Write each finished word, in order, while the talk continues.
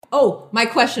Oh, my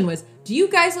question was, do you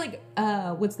guys like,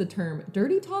 what's the term?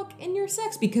 Dirty talk in your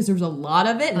sex? Because there's a lot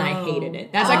of it and I hated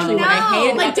it. That's actually what I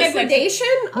hated. Like degradation?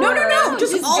 No.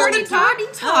 Just all dirty the dirty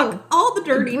talk. All the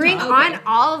dirty Bring talk. on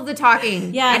all of the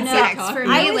talking. Yeah, and no. sex for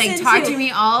me. Like, talk to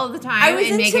me all the time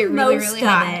and make it really, really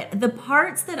hot. It. The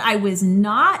parts that I was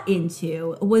not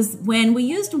into was when we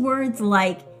used words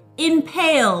like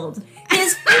impaled.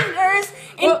 His fingers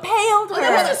impaled her.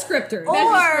 That's a descriptor.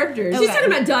 She's talking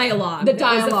about dialogue. The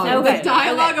dialogue. The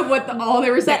dialogue of what all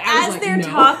they were saying. But as they're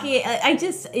talking,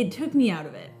 it took me out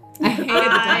of it. I hated the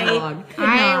dialogue.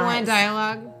 I want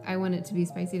dialogue. I want it to be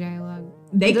spicy dialogue.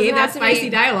 They gave that spicy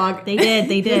dialogue. They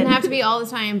did. It doesn't have to be all the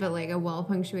time, but like a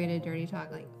well-punctuated dirty talk,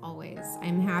 like always.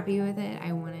 I'm happy with it.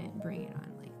 I want to bring it on.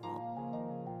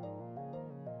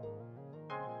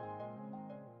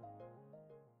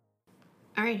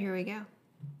 All right, here we go.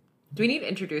 Do we need to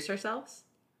introduce ourselves?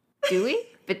 Do we?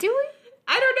 But do we?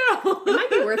 I don't know. It might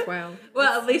be worthwhile.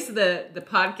 Well, at least the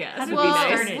podcast would be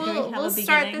nice. We'll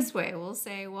start this way. We'll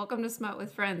say, welcome to Smut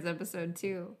with Friends, episode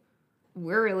 2.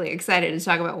 We're really excited to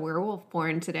talk about werewolf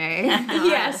porn today.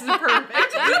 Yes,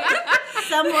 perfect.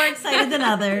 Some more excited than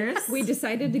others. We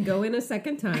decided to go in a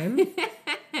second time.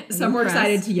 Some were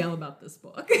excited to yell about this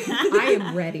book. I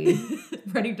am ready.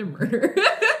 Ready to murder.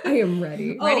 I am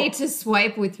ready. Ready to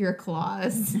swipe with your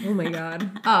claws. Oh my God.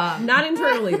 Not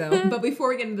internally, though. But before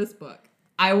we get into this book,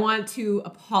 I want to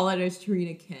apologize to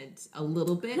Rena Kent a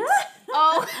little bit.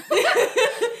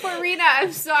 For Rena,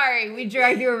 I'm sorry. We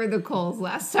dragged you over the coals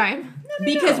last time.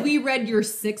 Because we read your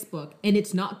 6th book, and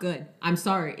it's not good. I'm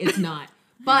sorry, it's not.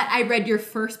 But I read your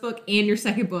first book and your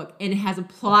second book, and it has a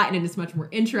plot, and it is much more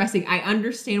interesting. I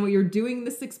understand what you're doing in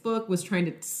the 6th book was trying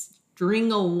to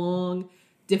string along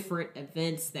different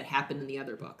events that happened in the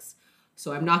other books.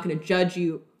 So I'm not going to judge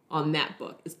you on that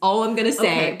book. Is all I'm going to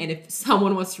say. And if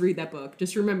someone wants to read that book,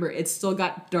 just remember, it's still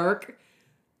got dark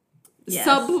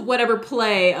whatever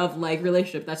play of like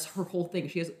relationship. That's her whole thing.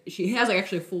 She has like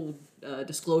actually a full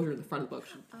disclosure in the front of the book.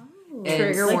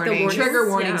 Trigger like warning. Trigger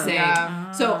warning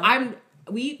saying. So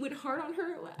we went hard on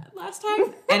her last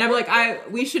time, and I'm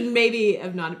like, we should maybe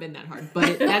have not been that hard.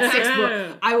 But that 6th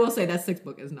book, I will say that 6th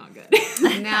book is not good.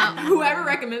 No. Whoever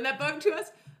recommended that book to us,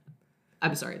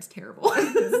 I'm sorry, it's terrible.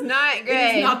 It's not good.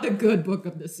 It's not the good book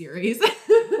of the series.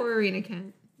 Poor Rena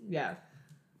Kent. Yeah.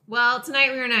 Well,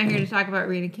 tonight we are not here to talk about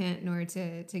Rena Kent, nor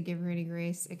to give her any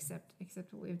grace, except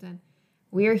what we've done.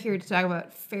 We are here to talk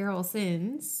about Feral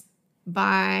Sins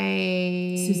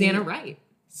by Suzanne Wright.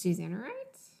 Suzanne Wright.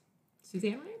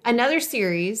 Another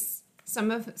series.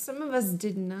 Some of us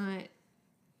did not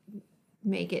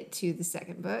make it to the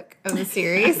second book of the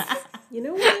series. You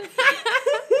know what?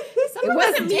 It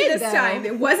wasn't me this time.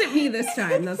 It wasn't me this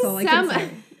time. That's all I can say.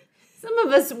 Some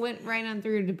of us went right on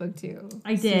through to book 2.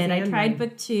 I did. Suzanne I tried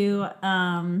book 2.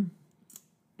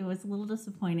 It was a little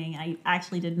disappointing. I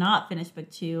actually did not finish book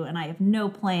 2, and I have no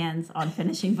plans on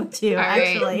finishing book 2,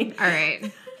 actually. All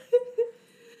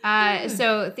right.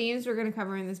 So themes we're going to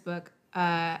cover in this book.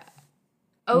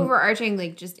 Overarching,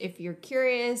 like, just if you're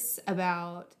curious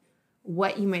about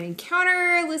what you might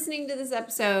encounter listening to this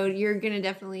episode, you're going to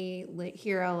definitely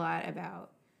hear a lot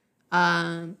about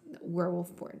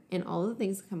werewolf porn and all the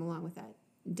things that come along with that.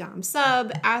 Dom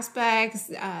sub aspects,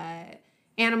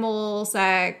 animal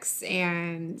sex,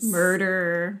 and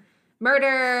murder,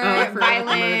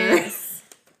 violence.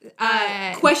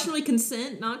 Questionably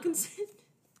consent, non-consent.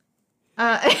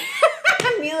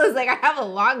 Mila's like, I have a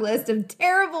long list of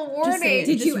terrible warnings.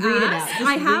 Did you ask?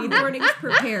 I have warnings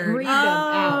prepared. Read them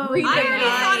out. Read them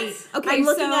out. Okay, I'm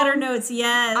looking at her notes.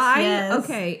 Yes.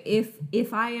 Okay,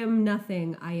 if I am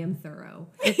nothing, I am thorough.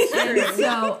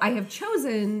 So I have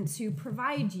chosen to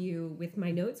provide you with my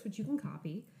notes, which you can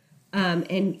copy,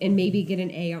 and maybe get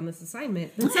an A on this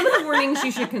assignment. Then some of the warnings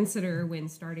you should consider when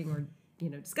starting or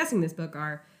discussing this book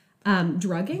are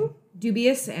drugging,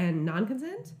 dubious, and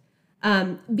non-consent.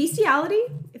 Bestiality,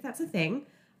 if that's a thing.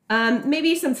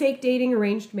 Maybe some fake dating,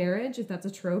 arranged marriage, if that's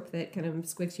a trope that kind of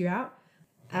squicks you out.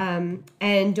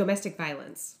 And domestic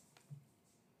violence.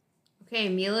 Okay,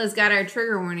 Mila's got our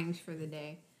trigger warnings for the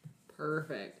day.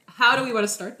 Perfect. How do we want to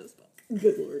start this book?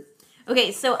 Good Lord.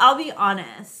 Okay, so I'll be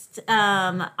honest.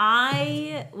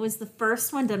 I was the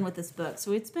first one done with this book,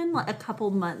 so it's been a couple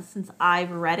months since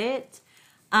I've read it.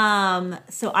 So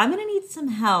I'm going to need some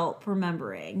help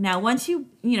remembering. Now, once you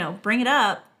bring it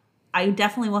up, I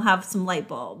definitely will have some light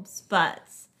bulbs, but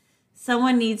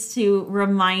someone needs to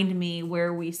remind me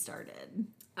where we started.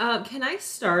 Can I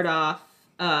start off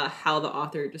how the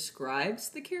author describes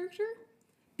the character?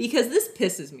 Because this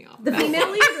pisses me off. The female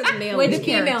lead or the male Wait, lead? the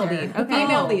female character? lead. The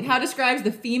female lead. How describes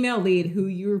the female lead who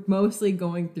you're mostly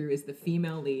going through is the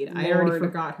female lead. I already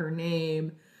forgot her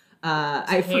name.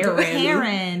 I forgot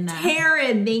Taryn.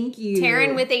 Taryn, thank you.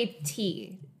 Taryn with a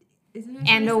T Isn't it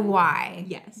and a Y.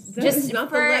 Yes. That Just is not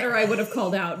the for- letter I would have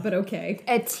called out, but okay.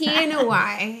 A T and a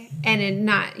Y, and a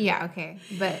not. Yeah, okay,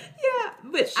 but Yeah,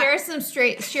 but share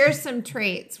some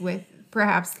traits with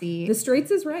perhaps the. The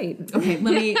Straits is right. okay,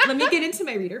 let me get into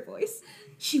my reader voice.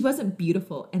 She wasn't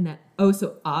beautiful in that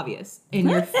so obvious in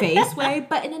your face way,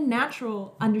 but in a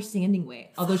natural, understanding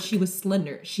way. Although she was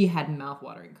slender, she had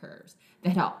mouth-watering curves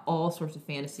that had all sorts of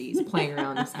fantasies playing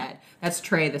around his head. That's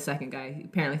Trey, the second guy. He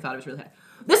apparently thought it was really hot.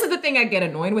 This is the thing I get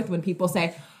annoyed with when people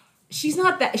say, she's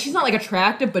not like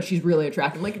attractive, but she's really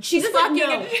attractive. Like, She doesn't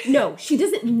know. No, she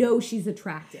doesn't know she's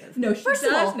attractive. No, she First of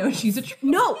does all, know she's attractive.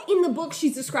 No, in the book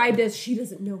she's described as she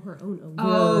doesn't know her own allure.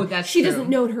 Oh, that's She true. doesn't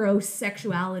know her own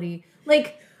sexuality.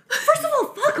 Like, first of all,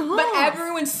 fuck off. But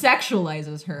everyone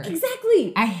sexualizes her.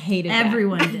 Exactly. I hated that.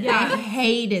 Everyone did. I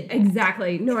hated that.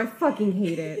 Exactly. No, I fucking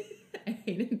hate it. I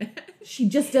hated that. She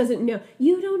just doesn't know.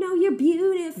 You don't know you're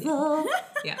beautiful.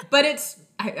 Yeah, but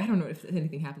I don't know if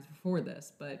anything happens before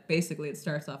this, but basically it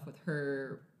starts off with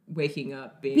her waking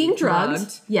up being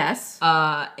drugged. Yes.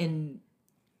 and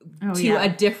to a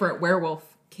different werewolf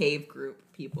cave group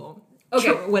people.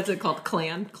 Okay. What's it called?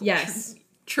 Clan? Yes.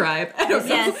 Tribe? I don't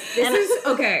know. Yes. This is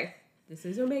okay. This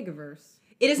is Omegaverse.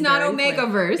 It is not Very quick.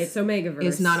 Omegaverse. It's Omegaverse.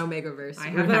 It's not Omegaverse.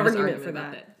 I We're have gonna an this argument for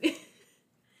about that.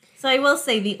 So I will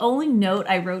say the only note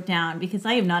I wrote down, because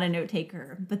I am not a note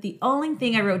taker, but the only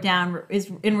thing I wrote down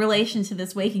is in relation to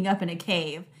this waking up in a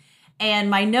cave. And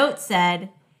my note said,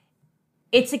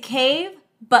 it's a cave,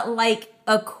 but like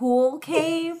a cool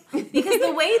cave. Because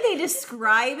the way they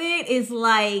describe it is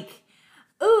like,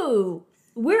 ooh,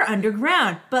 we're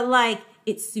underground, but like,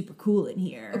 it's super cool in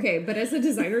here. Okay, but as a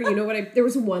designer, you know what? There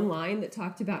was one line that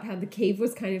talked about how the cave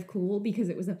was kind of cool because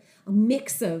it was a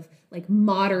mix of like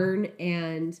modern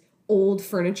and old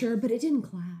furniture, but it didn't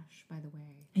clash, by the way.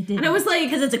 It did. And I was like,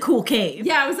 because it's a cool cave.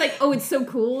 yeah, I was like, oh, it's so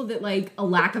cool that like a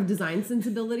lack of design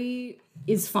sensibility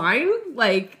is fine.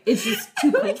 Like, it's just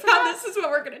too cool for that. This is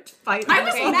what we're gonna fight. I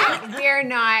was Okay, mad. we're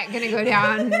not going to go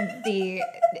down the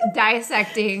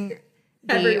dissecting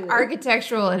the Everywhere.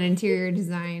 architectural and interior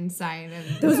design side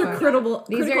of Those the are book. critical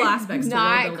These critical are aspects to world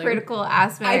not building. critical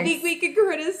aspects. I think we could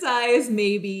criticize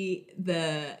maybe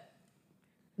the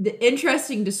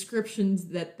interesting descriptions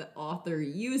that the author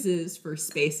uses for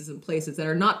spaces and places that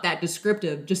are not that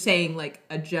descriptive, just saying like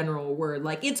a general word,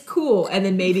 like it's cool, and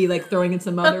then maybe like throwing in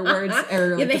some other words or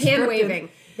Yeah, like the hand descriptive. waving.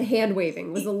 The hand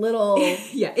waving was a little.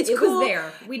 Yeah, it's it cool. was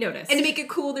there. We noticed. And to make it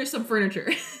cool, there's some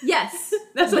furniture. yes,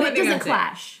 That's but what it doesn't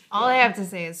clash. All I have to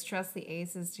say is trust the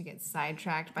aces to get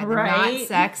sidetracked by the Right. not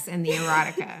sex and the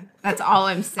erotica. That's all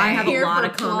I'm saying. I have a Here lot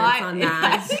for of comments plot. on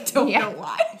that. I don't Yeah. know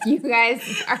why. You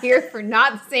guys are here for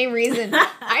not the same reason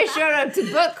I showed up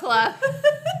to book club.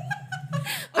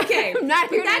 Okay, I'm not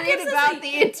here to that gives read us about a-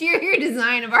 the interior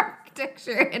design of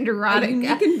architecture and a erotica.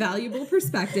 unique and valuable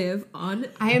perspective on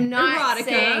I am not erotica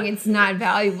saying it's not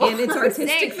valuable. and its I'm artistic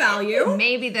saying value.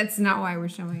 Maybe that's not why we're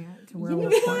showing up to You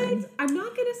werewolf know porn. what? I'm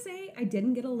not gonna say I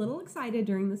didn't get a little excited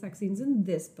during the sex scenes in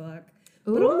this book,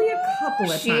 but only a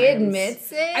couple of She times.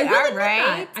 admits it. I will All admit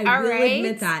right. that. I All will right.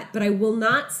 admit that, but I will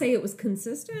not say it was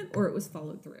consistent or it was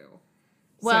followed through.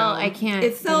 Well, I can't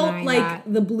It felt deny like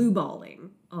that. the blue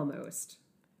balling almost.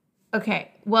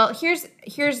 Okay. Well, here's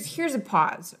a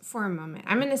pause for a moment.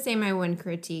 I'm going to say my one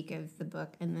critique of the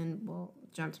book, and then we'll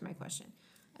jump to my question.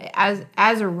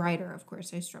 As a writer, of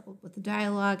course, I struggled with the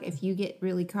dialogue. If you get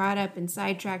really caught up and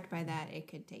sidetracked by that, it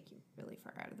could take you really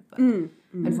far out of the book.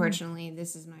 Unfortunately,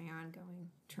 this is my ongoing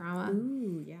trauma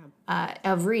Ooh, yeah.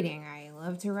 of reading. I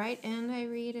love to write, and I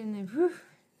read, and whew,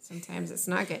 sometimes it's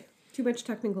not good. Too much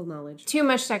technical knowledge. Too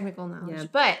much technical knowledge. Yeah.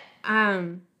 But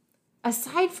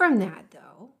aside from that,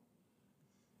 though,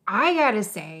 I gotta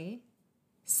say,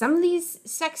 some of these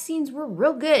sex scenes were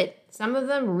real good. Some of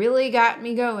them really got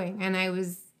me going, and I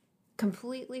was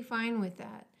completely fine with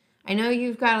that. I know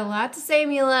you've got a lot to say,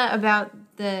 Mila, about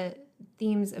the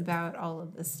themes about all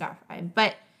of this stuff.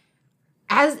 But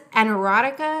as an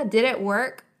erotica, did it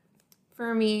work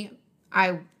for me?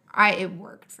 It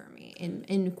worked for me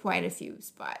in quite a few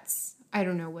spots. I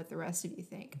don't know what the rest of you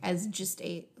think, as just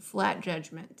a flat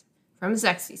judgment from a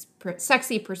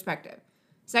sexy perspective.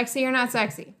 Sexy or not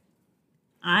sexy?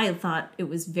 I thought it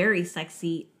was very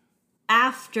sexy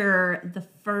after the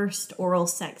first oral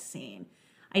sex scene.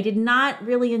 I did not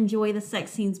really enjoy the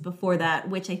sex scenes before that,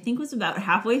 which I think was about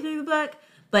halfway through the book.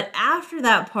 But after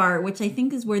that part, which I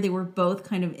think is where they were both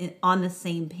kind of on the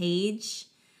same page,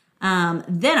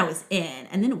 Then I was in,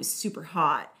 and then it was super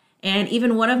hot. And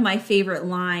even one of my favorite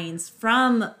lines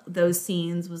from those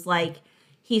scenes was like,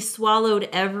 he swallowed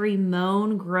every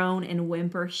moan, groan, and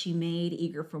whimper she made,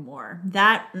 eager for more.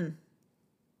 That,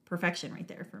 perfection right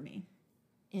there for me.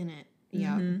 In it.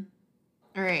 Yeah.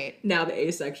 All right. Now the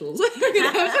asexuals are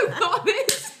gonna have some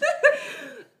comments.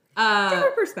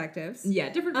 Different perspectives. Yeah,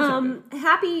 different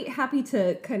perspectives. Happy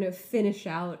to kind of finish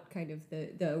out kind of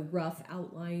the rough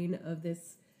outline of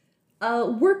this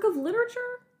work of literature,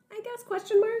 I guess,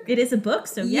 question mark? It is a book,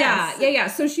 so yes. Yeah.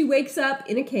 So she wakes up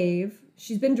in a cave.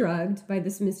 She's been drugged by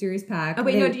this mysterious pack. Oh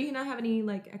wait, no. Do you not have any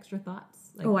like extra thoughts?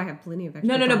 Like, I have plenty of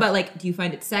extra no. thoughts. But like, do you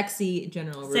find it sexy?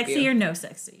 General Sexy review? or no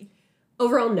sexy?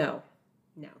 Overall, no.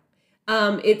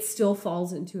 It still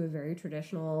falls into a very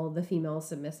traditional, the female is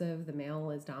submissive, the male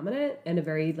is dominant, and a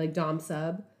very like dom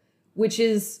sub, which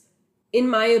is, in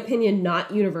my opinion,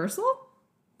 not universal.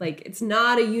 Like, it's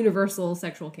not a universal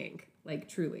sexual kink, like,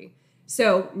 truly.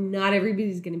 So not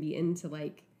everybody's going to be into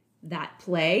like that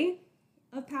play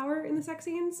of power in the sex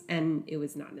scenes, and it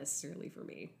was not necessarily for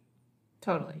me.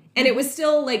 Totally. And it was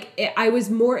still like, I was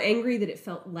more angry that it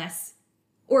felt less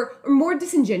or more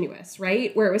disingenuous,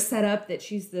 right? Where it was set up that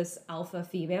she's this alpha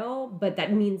female, but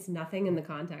that means nothing in the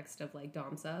context of like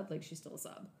dom sub. Like, she's still a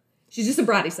sub. She's just a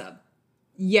bratty sub.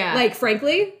 Yeah. Like,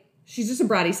 frankly, she's just a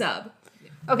bratty sub.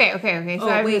 Okay. So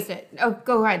I missed it. Oh,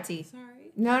 go ahead, T. Sorry.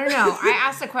 No. I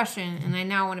asked a question, and I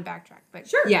now want to backtrack. But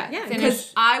Sure. Yeah. Finish.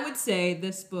 Because I would say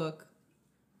this book,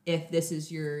 if this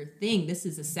is your thing, this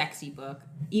is a sexy book.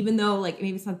 Even though, like,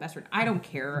 maybe it's not the best word. I don't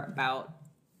care about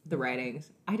the writings.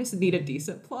 I just need a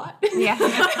decent plot. Yeah.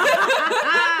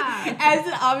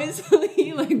 As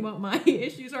obviously, like, what my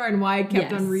issues are and why I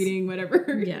kept on reading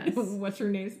whatever what's her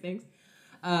name's things.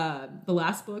 The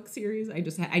last book series,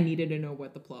 I needed to know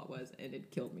what the plot was, and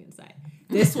it killed me inside.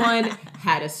 This one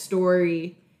had a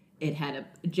story, it had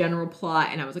a general plot,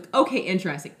 and I was like, okay,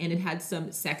 interesting. And it had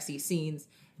some sexy scenes.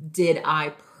 Did I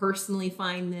personally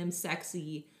find them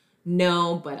sexy?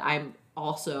 No, but I'm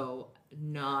also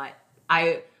not.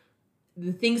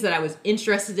 The things that I was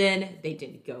interested in, they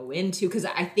didn't go into, because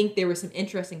I think there were some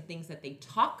interesting things that they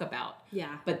talk about.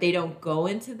 Yeah. But they don't go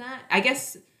into that. I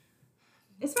guess,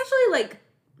 Especially, like,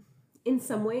 in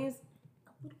some ways,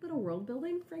 a little bit of world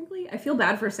building, frankly. I feel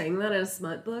bad for saying that in a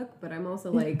smut book, but I'm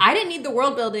also like... I didn't need the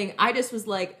world building. I just was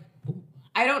like,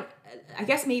 I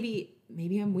guess maybe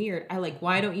I'm weird.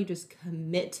 Why don't you just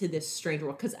commit to this strange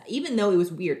world? Because even though it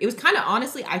was weird, it was kind of,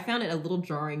 honestly, I found it a little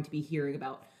jarring to be hearing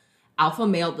about alpha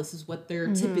male, this is what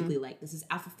they're typically like. This is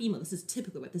alpha female, this is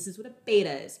typically this is what a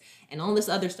beta is, and all this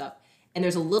other stuff. And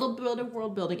there's a little bit of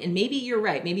world building, and maybe you're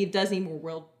right. Maybe it does need more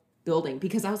world building,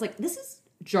 because I was like, this is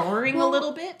jarring a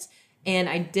little bit, and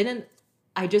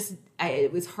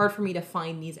it was hard for me to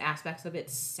find these aspects of it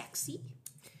sexy.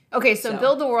 Okay, so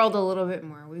build the world a little bit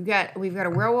more. We've got a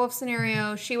werewolf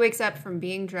scenario. She wakes up from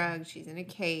being drugged. She's in a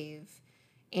cave,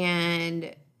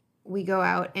 and we go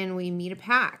out and we meet a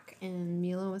pack. And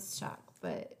Mila was shocked,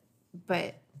 but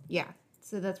yeah.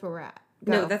 So that's where we're at.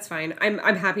 Go. No, that's fine. I'm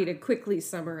happy to quickly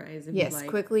summarize if yes, you like.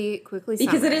 quickly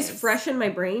Because it is summarize. fresh in my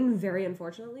brain, very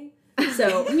unfortunately.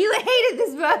 So Mila hated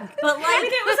this book, but like, I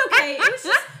mean, it was okay. It was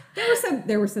just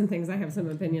there were some things I have some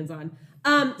opinions on.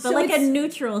 But so like a it's-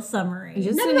 neutral summary.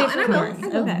 Just No, a and neutral I will. summary. I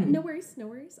will. Okay. No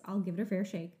worries. I'll give it a fair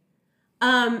shake.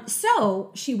 So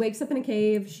she wakes up in a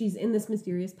cave. She's in this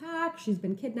mysterious pack. She's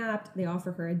been kidnapped. They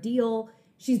offer her a deal.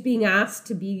 She's being asked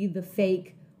to be the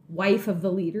fake wife of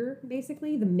the leader,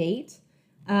 basically, the mate.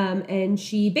 And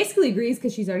she basically agrees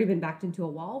because she's already been backed into a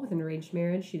wall with an arranged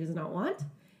marriage she does not want.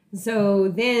 So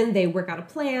then they work out a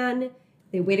plan.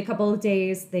 They wait a couple of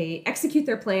days. They execute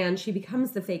their plan. She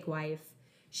becomes the fake wife.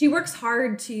 She works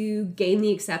hard to gain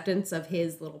the acceptance of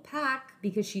his little pack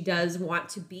because she does want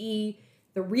to be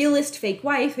the realist fake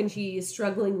wife, and she is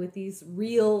struggling with these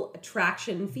real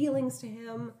attraction feelings to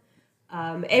him.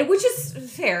 And which is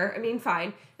fair. I mean,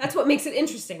 fine. That's what makes it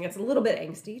interesting. It's a little bit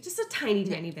angsty, just a tiny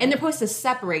bit. And they're supposed to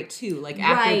separate too, like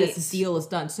after this deal is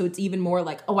done. So it's even more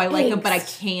like, oh, I like him, but I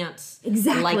can't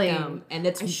Exactly. like him. And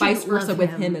it's I vice shouldn't versa love with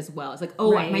him. him as well. It's like,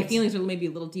 oh, Right. my feelings are maybe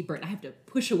a little deeper, and I have to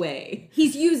push away.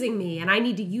 He's using me, and I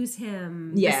need to use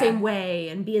him the same way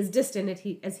and be as distant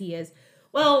as he is.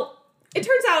 Well, it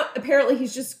turns out apparently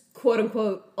he's just quote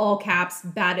unquote all caps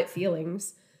bad at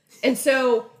feelings, and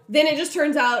so then it just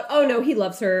turns out, oh no, he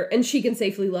loves her, and she can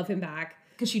safely love him back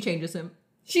Because she changes him.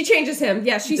 She changes him.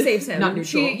 Yes, she saves him. Not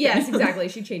neutral. Yes, exactly.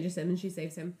 She changes him and she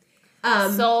saves him.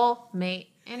 Soulmate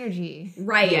energy.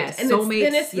 Right. Yes, and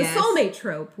soulmates, it's the yes. soulmate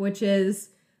trope, which is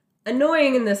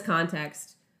annoying in this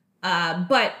context.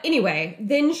 But anyway,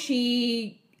 then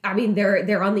she I mean,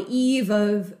 they're on the eve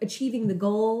of achieving the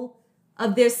goal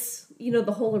of this,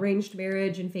 the whole arranged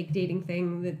marriage and fake dating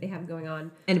thing that they have going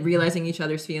on. And realizing each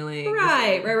other's feelings.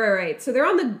 Right. So they're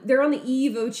on the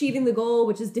eve of achieving the goal,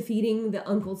 which is defeating the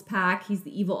uncle's pack. He's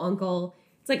the evil uncle.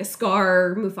 It's like a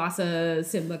Scar, Mufasa,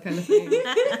 Simba kind of thing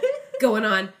going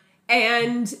on.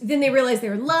 And then they realize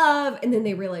they're in love, and then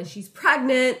they realize she's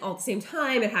pregnant all at the same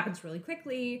time. It happens really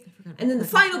quickly. And then the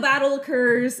final battle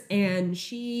occurs, and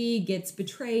she gets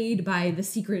betrayed by the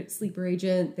secret sleeper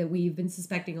agent that we've been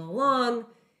suspecting all along,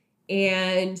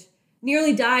 and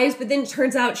nearly dies, but then it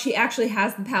turns out she actually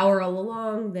has the power all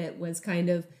along that was kind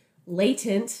of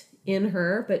latent in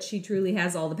her, but she truly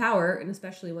has all the power, and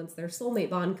especially once their soulmate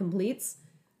bond completes,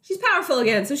 she's powerful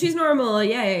again, so she's normal.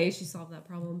 Yay, she solved that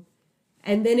problem.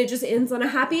 And then it just ends on a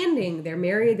happy ending. They're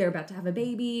married, they're about to have a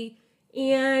baby,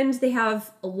 and they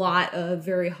have a lot of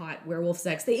very hot werewolf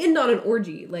sex. They end on an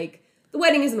orgy. Like, the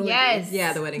wedding is an orgy. Yes.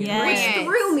 Yeah, the wedding. Yes. Which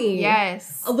threw me.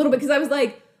 Yes. A little bit, because I was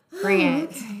like, Bring it.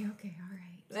 Okay,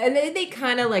 all right. And they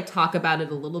kind of like talk about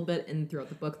it a little bit and throughout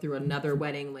the book through another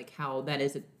wedding, like how that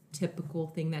is a typical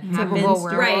thing that happens. werewolf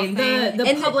Right, thing. the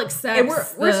And public sex, and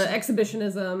we're the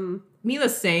exhibitionism.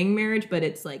 Mila's saying marriage, but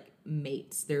it's like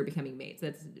mates. They're becoming mates.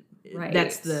 Right.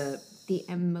 That's the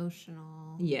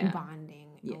emotional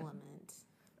bonding element.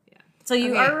 So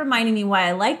you Okay. are reminding me why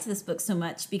I liked this book so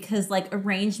much, because like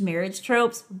arranged marriage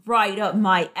tropes, right up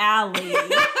my alley.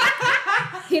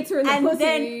 Hits her in the And pussy.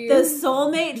 then the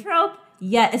soulmate trope,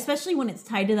 especially when it's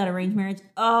tied to that arranged marriage.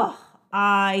 Oh,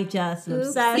 I just am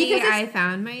obsessed. See, Because I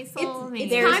found my soulmate.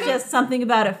 There's kind of- just something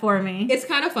about it for me. It's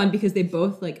kind of fun because they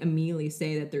both like immediately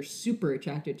say that they're super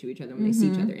attracted to each other when they see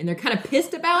each other, and they're kind of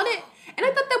pissed about it. And I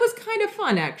thought that was kind of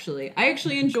fun, actually. I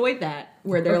actually enjoyed that,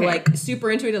 where they're like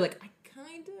super into it. They're like, I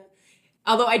kind of.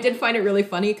 Although I did find it really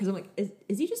funny because I'm like,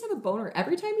 is he just have a boner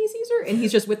every time he sees her, and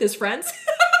he's just with his friends?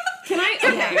 Can I?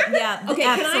 Okay. Yeah, Okay,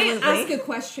 absolutely. can I ask a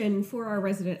question for our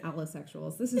resident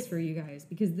allosexuals? This is for you guys,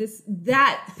 because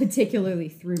that particularly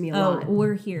threw me a lot.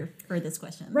 we're here for this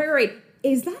question. Right.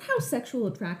 Is that how sexual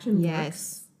attraction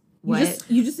works? Yes.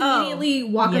 You just immediately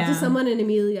walk up yeah. to someone and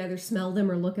immediately either smell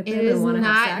them or look at them It is and want to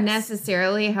have not sex?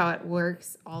 necessarily how it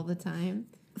works all the time.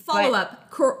 Follow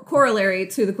up, corollary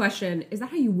to the question, is that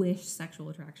how you wish sexual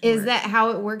attraction Is works? that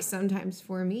how it works sometimes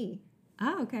for me?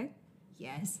 Oh, okay.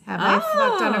 Yes. Have I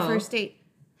fucked on a first date?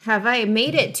 Have I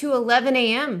made it to 11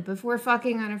 a.m. before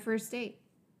fucking on a first date?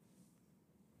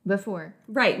 Before.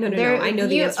 Right. No. I know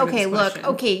the you, answer to okay, this look, question.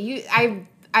 okay,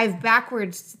 I've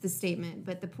backwards the statement,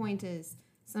 but the point is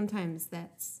sometimes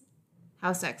that's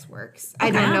how sex works. I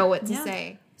don't know what to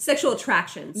say. Sexual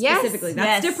attraction, Yes. specifically.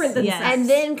 That's Yes. different than Yes. sex. And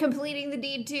then completing the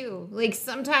deed too. Like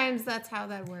sometimes that's how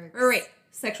that works. All right.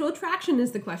 Sexual attraction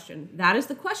is the question. That is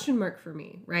the question mark for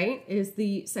me, right? Is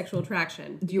the sexual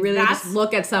attraction. Do you really That's- just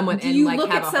look at someone Do and you like look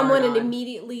have at a someone and hard-on?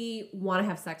 immediately want to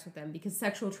have sex with them? Because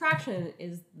sexual attraction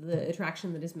is the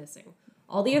attraction that is missing.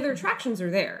 All the other attractions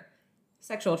are there.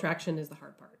 Sexual attraction is the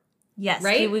hard part. Yes.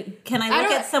 Right? Can I I look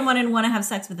don't- at someone and want to have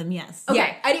sex with them? Yes. Okay.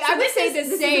 Yeah, I would say the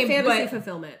this same, is a fantasy but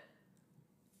fulfillment.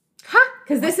 Huh?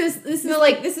 Because this is No,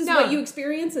 like this is no. what you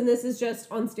experience, and this is just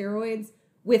on steroids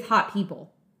with hot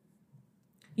people.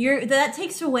 That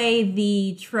takes away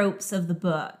the tropes of the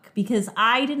book, because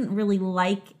I didn't really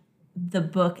like the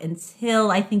book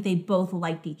until I think they both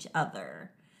liked each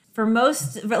other. For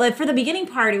the beginning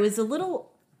part, it was a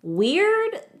little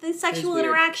weird, the sexual weird.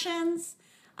 interactions.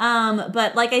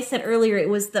 But like I said earlier, it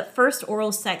was the first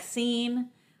oral sex scene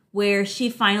where she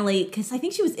finally, because I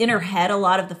think she was in her head a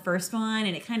lot of the first one,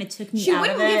 and it kind of took me She out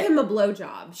wouldn't of it. give him a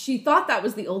blowjob. She thought that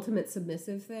was the ultimate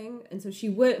submissive thing, and so she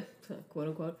would, quote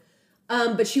unquote,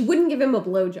 but she wouldn't give him a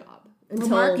blowjob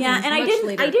until Yeah, and I much didn't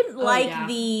later. I didn't Oh, like yeah.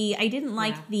 the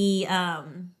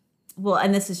well,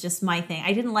 and this is just my thing.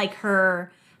 I didn't like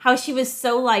her, how she was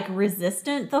so like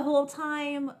resistant the whole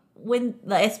time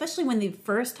especially when they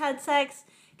first had sex,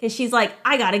 because she's like,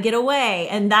 I gotta get away,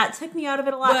 and that took me out of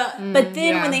it a lot. But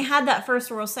then when they had that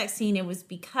first oral sex scene, it was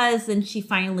because then she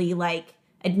finally like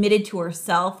admitted to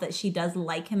herself that she does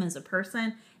like him as a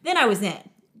person. Then I was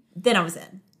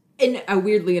in. And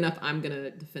weirdly enough, I'm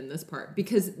gonna defend this part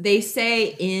because they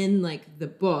say in like the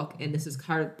book, and this is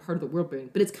kind of part of the world building,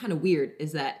 but it's kind of weird,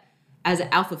 is that as an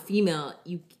alpha female,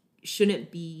 you shouldn't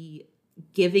be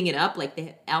giving it up. Like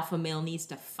the alpha male needs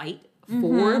to fight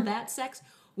for that sex,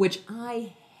 which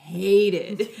I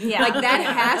hated. Yeah. Like that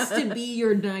has to be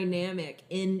your dynamic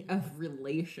in a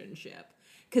relationship,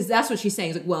 because that's what she's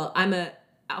saying. Is like, well, I'm a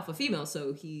alpha female,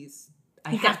 so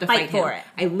I have to fight for him.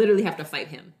 it. I literally have to fight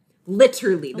him.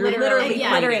 Literally. They're literally And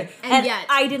yet- fighting. and yet-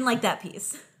 I didn't like that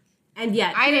piece. And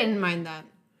yet, I didn't mind that.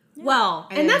 Well,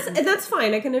 and that's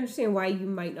fine. I can understand why you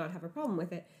might not have a problem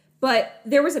with it. But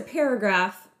there was a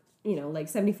paragraph, like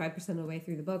 75% of the way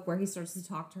through the book where he starts to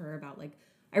talk to her about like,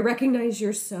 I recognize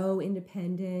you're so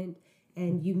independent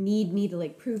and you need me to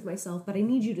like prove myself, but I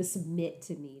need you to submit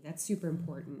to me. That's super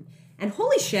important. And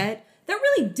holy shit, that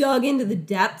really dug into the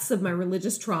depths of my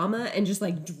religious trauma and just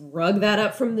like drug that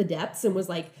up from the depths and was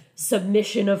like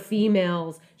submission of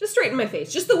females, just straight in my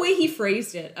face. Just the way he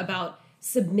phrased it about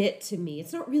submit to me.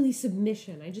 It's not really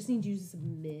submission. I just need you to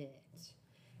submit.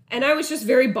 And I was just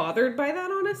very bothered by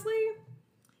that, honestly.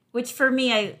 Which for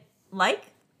me, I like.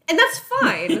 And that's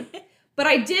fine. But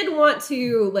I did want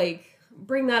to like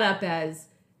bring that up as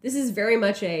this is very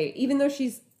much even though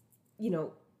she's,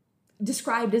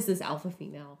 described as this alpha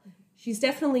female, she's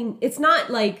definitely, it's not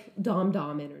like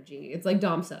dom energy. It's like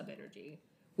dom sub energy,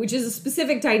 which is a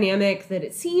specific dynamic that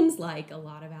it seems like a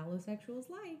lot of allosexuals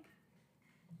like.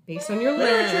 Based on your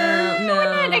literature. I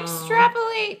would not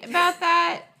extrapolate about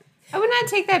that. I would not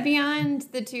take that beyond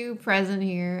the two present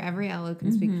here. Every allo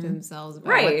can speak to themselves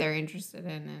about what they're interested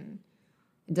in, and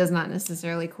it does not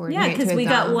necessarily coordinate. Yeah, because we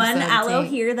got one allo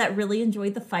here that really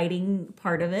enjoyed the fighting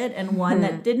part of it, and one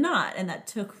that did not, and that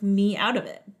took me out of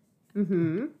it.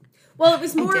 Mm-hmm. Well, it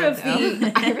was more of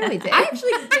the... I really did. I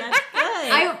actually...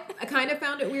 I kind of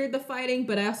found it weird, the fighting,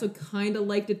 but I also kind of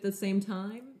liked it at the same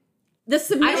time. The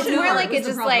submission more like it's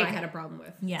just like I had a problem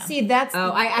with. Yeah. See, that's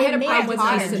I had a problem with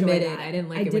hotter. she submitted. I didn't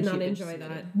like I it when did she not enjoy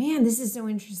that. Man, this is so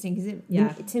interesting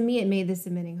because to me it made the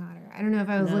submitting hotter. I don't know if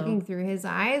I was looking through his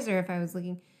eyes or if I was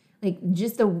looking like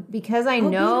just because I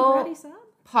know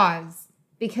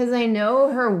because I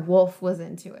know her wolf was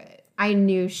into it. I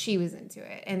knew she was into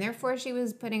it, and therefore she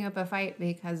was putting up a fight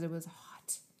because it was hot.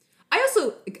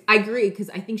 I agree because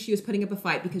I think she was putting up a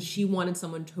fight because she wanted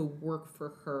someone to work for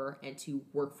her and to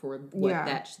work for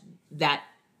that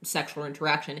sexual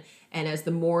interaction. And as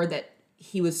the more that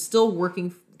he was still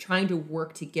trying to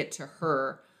work to get to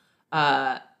her,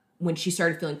 when she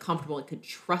started feeling comfortable and could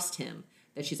trust him,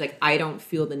 that she's like, I don't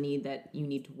feel the need that you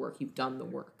need to work. You've done the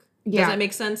work. Yeah. Does that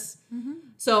make sense? Mm-hmm.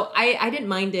 So I didn't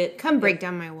mind it. Come break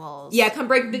down my walls. Yeah,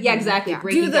 exactly. Yeah.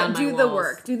 Breaking down my walls. Do the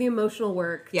work. Do the emotional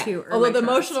work. Yeah. To earn although the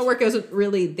trust. emotional work wasn't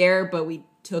really there, but we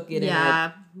took it in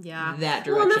that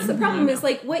direction. Well, and that's the problem is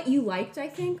like what you liked, I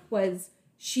think, was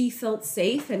she felt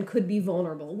safe and could be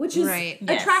vulnerable, which is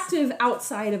attractive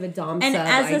outside of a dom sub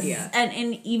idea.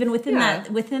 And even within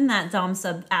that dom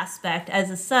sub aspect, as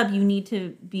a sub, you need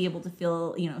to be able to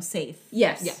feel safe.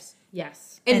 Yes.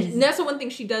 And that's the one thing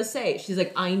she does say. She's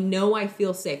like, I know I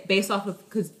feel safe based off of,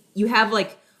 because you have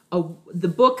like the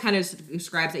book kind of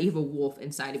describes that you have a wolf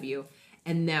inside of you.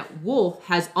 And that wolf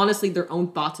has honestly their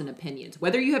own thoughts and opinions.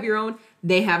 Whether you have your own,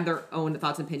 they have their own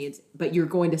thoughts and opinions, but you're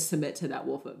going to submit to that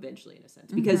wolf eventually in a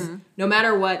sense. Because no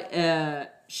matter what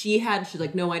she's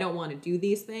like, no, I don't want to do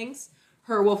these things.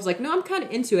 Her wolf is like, no, I'm kind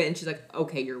of into it. And she's like,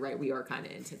 okay, you're right. We are kind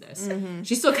of into this.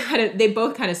 She's still they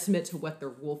both kind of submit to what their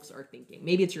wolves are thinking.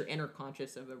 Maybe it's your inner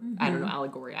conscious of I don't know,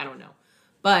 allegory. I don't know.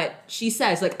 But she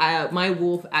says like, my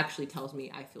wolf actually tells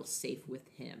me I feel safe with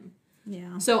him.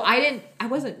 Yeah. So I didn't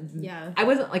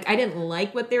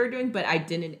like what they were doing, but I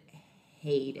didn't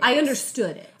hate it. I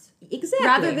understood it.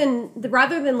 Exactly.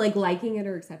 Rather than like liking it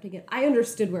or accepting it, I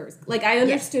understood where it was. Like I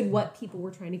understood what people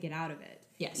were trying to get out of it.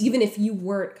 Yes. Even if you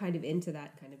weren't kind of into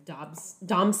that kind of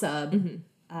dom sub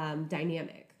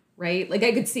dynamic, right? Like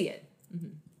I could see it.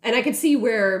 And I could see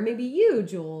where maybe you,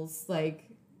 Jules, like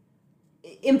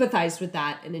empathized with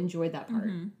that and enjoyed that part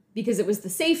because it was the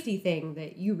safety thing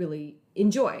that you really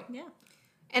enjoy. Yeah.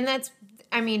 And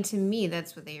to me,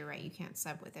 that's what they write. You can't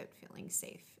sub without feeling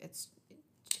safe.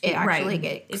 It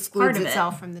actually excludes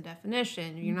itself from the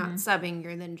definition. You're not subbing,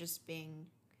 you're then just being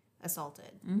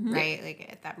assaulted, right? Like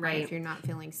at that point, if you're not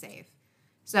feeling safe.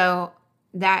 So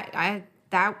that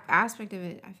aspect of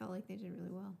it, I felt like they did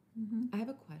really well. I have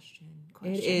a question.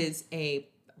 It is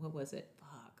what was it?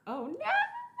 Fuck. Oh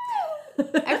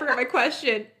no! I forgot my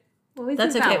question.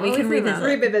 That's okay. We can revisit.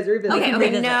 Revisit.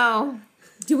 Okay, no.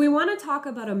 Do we want to talk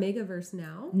about Omegaverse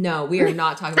now? No, we are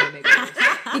not talking about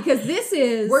Omegaverse.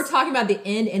 Because we're talking about the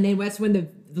end, and then that's when the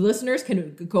listeners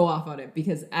can go off on it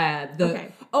because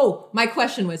my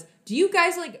question was, do you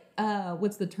guys like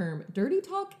what's the term, dirty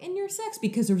talk in your sex?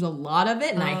 Because there's a lot of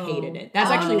it and I hated it. That's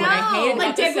actually what I hated.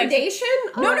 Like degradation?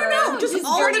 No, just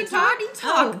all dirty the dirty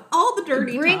talk. All the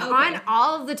dirty Bring talk. on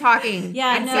all of the talking.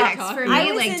 Yeah, and no, sex for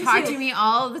me. Like talk to me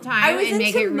all the time and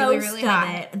make it really, really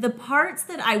hot. The parts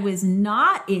that I was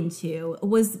not into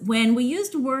was when we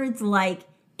used words like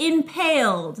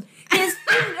impaled. His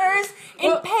fingers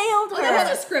impaled her.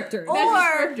 That's a descriptor.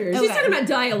 Descriptors. She's talking about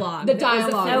dialogue. The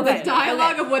dialogue. Okay. The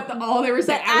dialogue of what all they were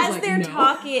saying. But I was as like, they're no.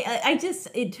 talking,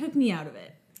 it took me out of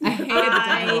it. I hated the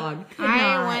dialogue.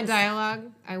 I want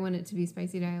dialogue. I want it to be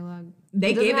spicy dialogue.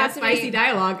 They It doesn't gave that have to spicy be-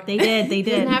 dialogue. They did. It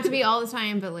doesn't have to be all the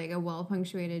time, but like a well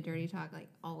punctuated dirty talk, like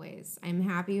always. I'm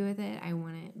happy with it. I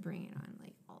want to bring it on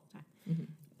like all the time. Mm-hmm.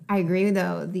 I agree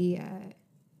though.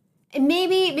 And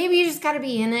maybe you just got to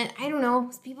be in it. I don't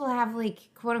know. People have like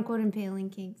quote unquote impaling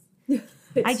kinks. You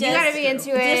gotta be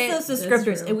into it. Just those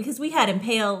descriptors, because we had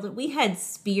impaled, we had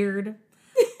speared.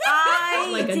 I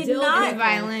Like a did dildo. not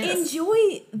Violence.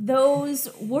 enjoy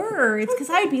those words because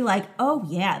I'd be like, "Oh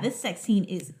yeah, this sex scene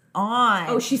is on."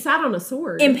 Oh, she sat on a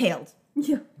sword. impaled.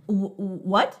 Yeah.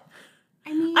 What?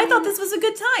 I mean, I thought this was a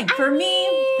good time. For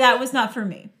me, that was not for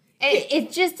me.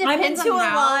 it just I'm depends into on a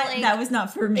how lot. like, That was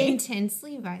not for me.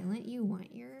 intensely violent you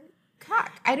want your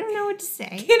cock. I don't know what to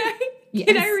say. Can I Yes,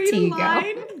 read a Tigo.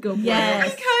 line? Go for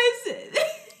Yes. Because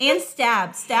And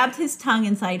stabbed his tongue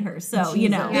inside her. So you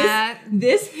know. Yeah.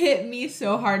 this hit me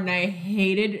so hard, and I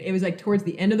hated. It was like towards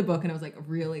the end of the book, and I was like,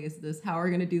 "Really? Is this how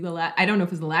we're gonna do the I don't know if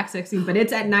it's the lax sex scene, but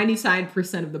it's at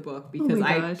 99% of the book because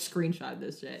my I gosh. screenshot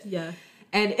this shit." Yeah.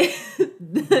 And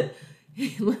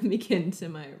let me get into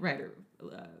my reader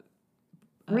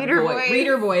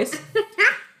voice.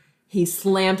 He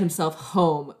slammed himself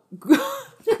home,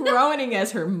 groaning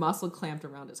as her muscle clamped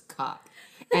around his cock,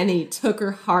 and he took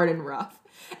her hard and rough.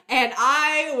 And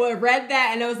I read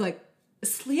that, and I was like,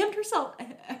 slammed herself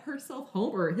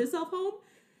home or himself home?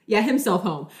 Yeah, himself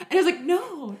home. And I was like,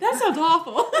 no, that sounds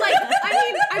awful. Like,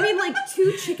 I mean, like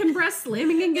two chicken breasts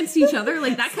slamming against each other,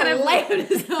 like that kind of like slammed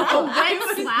his a home. wet I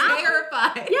was slap.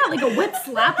 terrified. Yeah, like a wet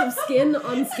slap of skin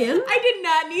on skin. I did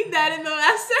not need that in the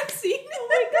last sex scene.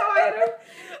 Oh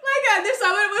my god! There's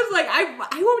someone was like, I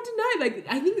won't deny. Like,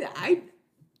 I think that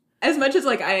as much as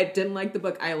like I didn't like the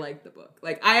book, I liked the book.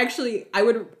 Like, I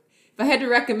would, if I had to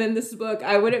recommend this book,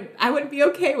 I wouldn't be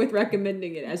okay with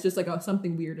recommending it as just like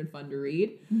something weird and fun to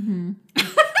read. Mm-hmm.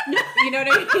 You know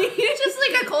what I mean? It's just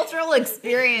like a cultural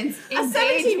experience. A Engage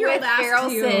 17-year-old with asked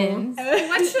feral you, sins.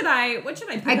 what should I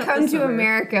pick I up come this to summer?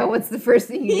 America. What's the first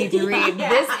thing you need to read?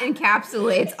 This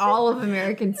encapsulates all of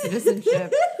American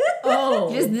citizenship. Oh.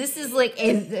 This is like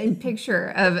a picture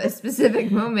of a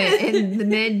specific moment in the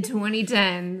mid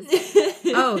 2010s.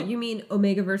 Oh, you mean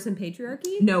Omegaverse and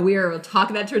patriarchy? No, we'll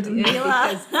talk about towards the end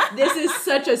because this is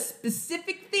such a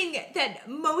specific thing that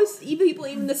most people,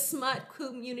 even the smut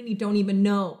community, don't even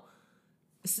know.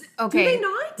 Okay. Do they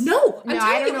not? No, No, I'm I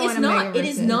telling don't you, know it's what not. Omegaverse It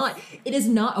is is. not. It is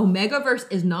not.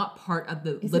 Omegaverse is not part of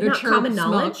the Is it not literature. common smut-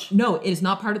 knowledge? No, it is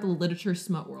not part of the literature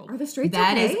smut world. Are the straights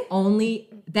That okay?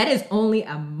 That is only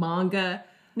a manga.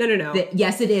 No.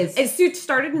 Yes, it is. It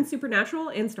started in Supernatural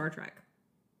and Star Trek.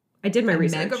 I did my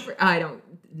research. I don't.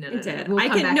 No. It did. We'll I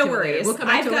come can- back no to it later. worries. We'll come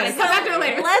back I've to it got later. it Come back to it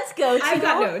later. Let's go to I've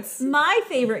got notes. my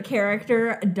favorite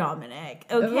character, Dominic.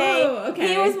 Okay? Oh, okay.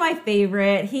 He was my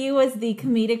favorite. He was the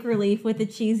comedic relief with the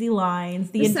cheesy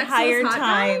lines the The entire sexless hot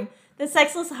time. guy? The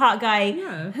sexless hot guy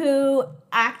Yeah. who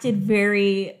acted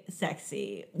very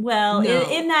sexy. Well, No.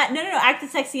 in that, no,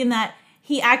 acted sexy in that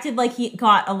he acted like he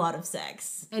got a lot of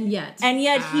sex. And yet. And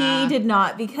yet he did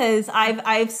not, because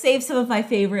I've saved some of my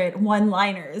favorite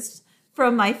one-liners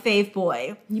from my fave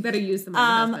boy. You better use them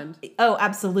on your husband. Oh,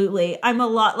 absolutely. I'm a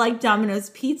lot like Domino's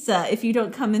Pizza. If you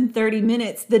don't come in 30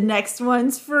 minutes, the next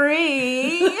one's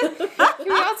free. Can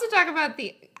we also talk about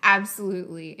the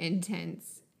absolutely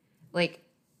intense, like,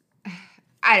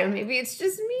 I don't know, maybe it's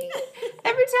just me.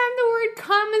 Every time the word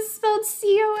cum is spelled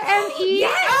C-O-M-E.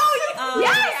 Yes.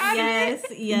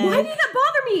 Why did that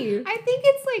bother me? I think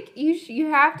it's like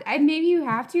you have to, maybe you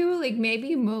have to, like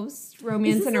maybe most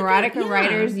romance and erotica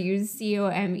writers use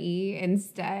C-O-M-E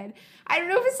instead. I don't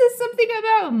know if it says something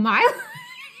about my life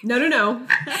No.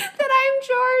 that I'm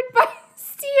jarred by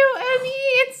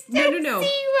C-O-M-E instead No. of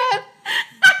C-U-M.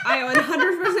 I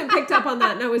 100% picked up on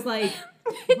that, and I was like,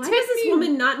 why does this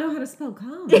woman not know how to spell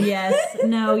cum? Yes.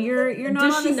 No, you're not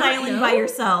Does on she this not island know? by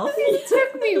yourself. It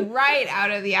took me right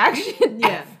out of the action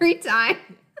every time.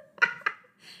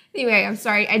 Anyway, I'm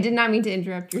sorry. I did not mean to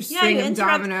interrupt your string you of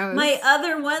interrupt dominoes. my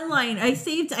other one line. I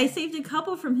saved a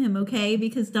couple from him, okay?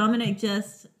 Because Dominic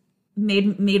just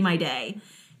made my day.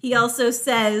 He also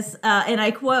says, and I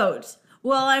quote,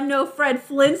 "Well, I'm no Fred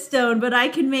Flintstone, but I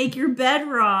can make your bed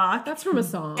rock." That's from a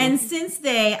song. And since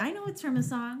I know it's from a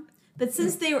song, but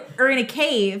since they are in a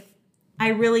cave, I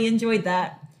really enjoyed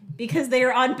that because they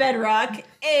are on bedrock.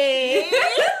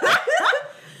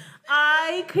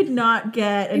 I could not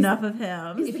get enough of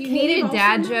him. if you needed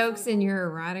dad jokes in your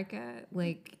erotica,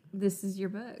 like this is your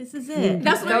book. This is it.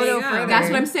 That's what Go I'm no saying. further. That's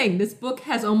what I'm saying. This book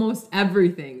has almost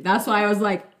everything. That's why I was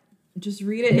like, just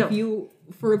read it if you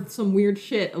for some weird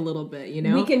shit a little bit, you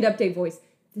know? Weekend update voice.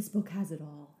 This book has it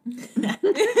all.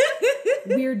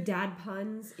 Weird dad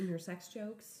puns in your sex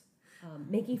jokes.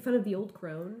 Making fun of the old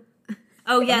crone.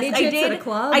 Oh yes, I Midgets at a did.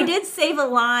 club? I did save a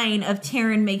line of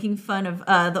Taryn making fun of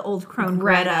the old crone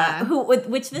Greta,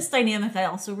 which this dynamic I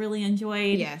also really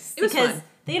enjoyed. Yes. It was because fun.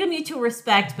 they had a mutual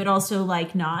respect, but also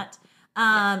like not.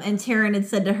 And Taryn had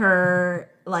said to her,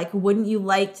 like, "Wouldn't you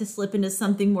like to slip into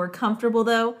something more comfortable,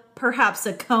 though? Perhaps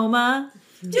a coma,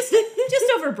 just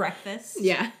over breakfast."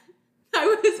 Yeah.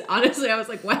 I was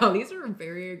like, wow, these are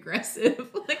very aggressive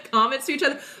like comments to each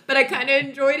other. But I kind of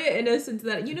enjoyed it in a sense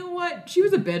that, you know what? She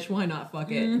was a bitch. Why not? Fuck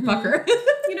it. Fuck her.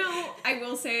 You know, I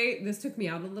will say this took me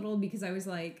out a little because I was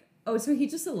like, oh, so he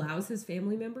just allows his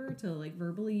family member to like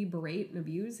verbally berate and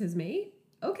abuse his mate?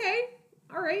 Okay.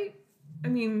 All right. I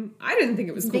mean, I didn't think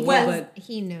it was cool, Because but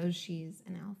he knows she's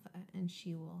an alpha and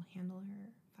she will handle her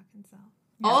fucking self.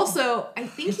 Also, I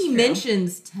think he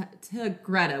mentions to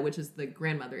Greta, which is the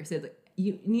grandmother, he said, like,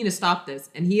 you need to stop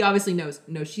this. And he obviously knows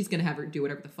she's going to have her do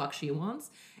whatever the fuck she wants.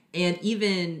 And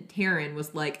even Taryn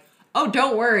was like, oh,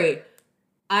 don't worry.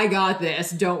 I got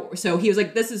this. So he was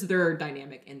like, this is their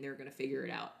dynamic and they're going to figure it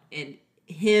out. And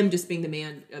him just being the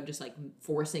man of just like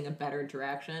forcing a better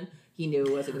interaction, he knew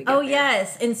it wasn't going to get there.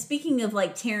 Yes. And speaking of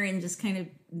like Taryn just kind of,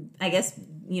 I guess,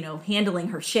 you know, handling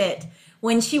her shit,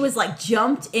 when she was like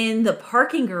jumped in the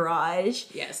parking garage.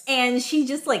 Yes. And she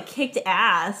just like kicked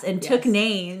ass and took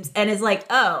names and is like,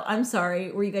 oh, I'm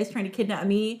sorry. Were you guys trying to kidnap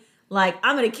me? Like,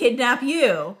 I'm going to kidnap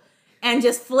you. And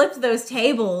just flipped those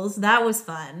tables. That was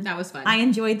fun. That was fun. I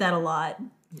enjoyed that a lot.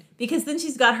 Because then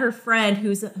she's got her friend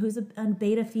who's a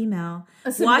beta female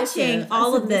watching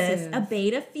all of this. A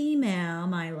beta female,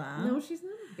 Mila. no, she's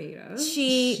not a beta.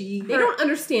 They They don't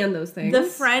understand those things. The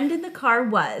friend in the car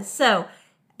was. So,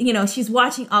 you know, she's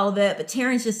watching all of it, but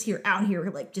Taryn's just out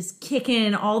here, like, just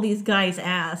kicking all these guys'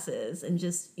 asses and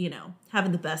just, you know,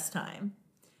 having the best time.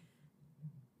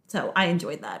 So I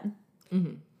enjoyed that.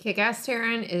 Mm-hmm. Kick-ass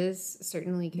Taryn is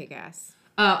certainly kick-ass.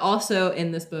 Also,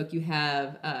 in this book, you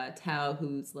have Tao,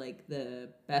 who's like the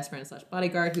best friend /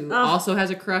 bodyguard, who also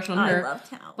has a crush on her. I love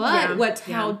Tao. But what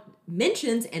Tao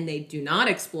mentions, and they do not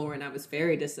explore, and I was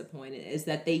very disappointed, is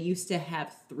that they used to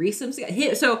have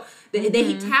threesomes. So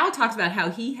Tao talks about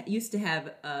how he used to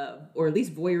have, or at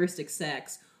least voyeuristic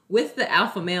sex with the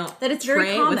alpha male. That it's Trey.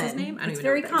 very common. What's his name? I don't It's even know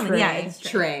very what common. Trey. Yeah, it's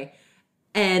Trey.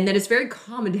 And that it's very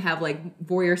common to have like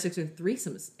voyeuristic or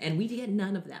threesomes, and we get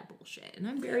none of that bullshit. And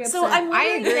I'm very upset. So I'm I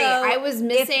wondering, agree. though, I was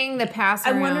missing the pass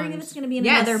around. I'm wondering if it's going to be in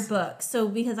another book. So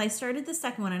because I started the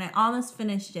second one and I almost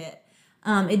finished it,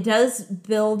 it does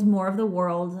build more of the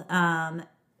world. And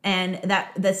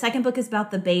that the second book is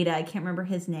about the beta. I can't remember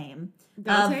his name.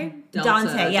 Dante?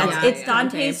 Dante. Yeah, it's Dante's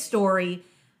Dante. story,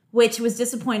 which was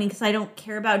disappointing because I don't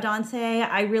care about Dante.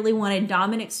 I really wanted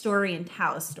Dominic's story and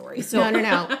Tao's story. So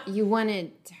No. You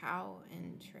wanted Tao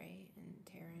and Trey and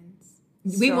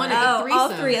Taryn's. we wanted a threesome. all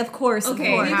three, of course.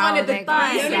 Okay. Of course. We How wanted the they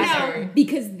got threesome. No,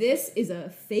 because this is a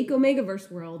fake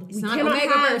Omegaverse world. It's not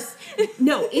Omegaverse.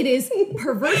 No, it is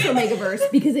perverse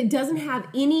Omegaverse because it doesn't have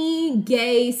any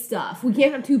gay stuff. We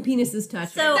can't have two penises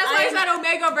touching. So That's why it's not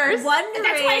Omegaverse. Wondering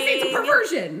that's why I say it's a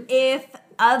perversion. if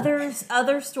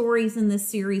other stories in this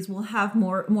series will have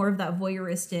more of that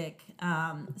voyeuristic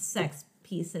sex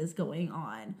pieces going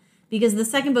on, because the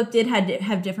second book did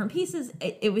have different pieces.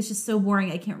 It was just so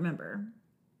boring. I can't remember.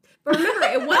 But remember,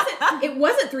 it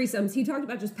wasn't threesomes. He talked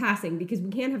about just passing because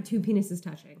we can't have two penises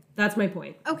touching. That's my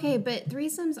point. Okay, but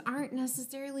threesomes aren't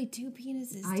necessarily two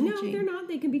penises I touching. know they're not.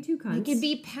 They can be two cunts. They could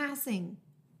be passing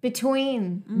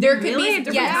between. There could Really? be At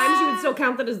different times you would still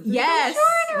count that as threesome? Yes.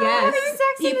 Yes. having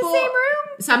sex in the same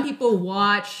room? Some people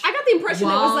watch. I got the impression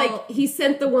it was While- like he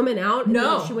sent the woman out and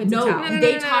No, then she went to no. town.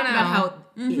 They talked about how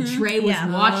Trey was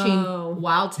Yeah. watching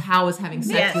while Tao was having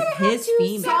sex with his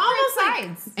female. Almost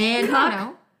sides. And I don't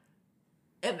know.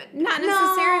 Not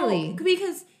necessarily. No,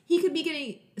 because he could be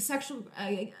getting sexual.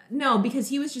 No, because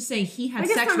he was just saying he had I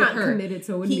guess sex they're with not her. committed,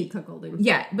 so it wouldn't He- be cuckolding.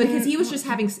 Yeah, because he was just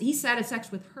having. He had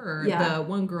sex with her, Yeah. the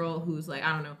one girl who's like,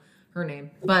 I don't know her name,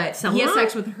 but he had Selena?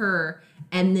 sex with her,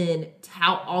 and then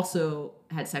Tao also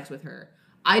had sex with her.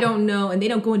 I don't know, and they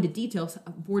don't go into details.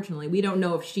 Unfortunately, we don't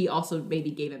know if she also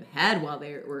maybe gave him head while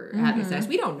they were having sex.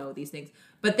 We don't know these things,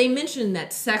 but they mentioned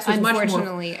that sex was much more.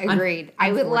 Unfortunately, agreed.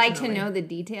 I would like to unfortunately. know the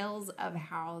details of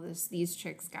how these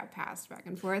chicks got passed back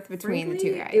and forth between the Frankly,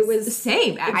 two guys. It was The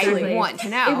same, I actually. want to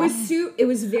know. It was it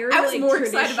was very I was like, more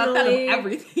excited about that of traditionally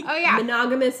everything. Oh yeah.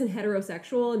 monogamous and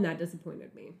heterosexual, and that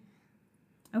disappointed me.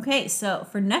 Okay, so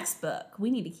for next book, we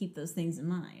need to keep those things in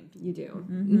mind. You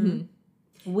do.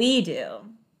 We do.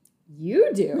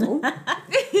 You do. Well,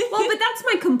 but that's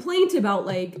my complaint about,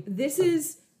 like, this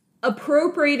is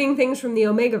appropriating things from the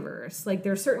Omegaverse. Like,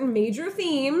 there are certain major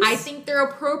themes. I think they're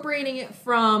appropriating it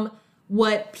from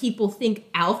what people think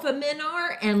alpha men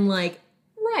are, and like,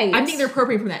 Right. I think they're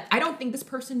appropriating from that. I don't think this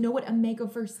person know what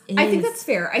Omegaverse is. I think that's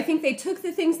fair. I think they took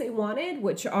the things they wanted,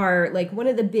 which are, like, one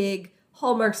of the big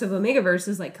hallmarks of Omegaverse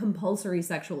is, like, compulsory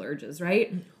sexual urges,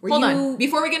 right? Hold on.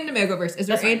 Before we get into Omegaverse, is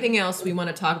there anything else we want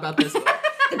to talk about this?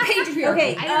 The patriarchy.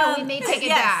 Okay, I don't know. We may take it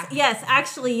back. Yes,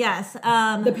 actually, yes. The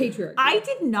patriarchy. I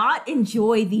did not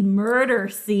enjoy the murder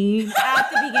scene at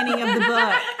the beginning of the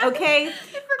book. Okay,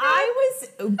 I was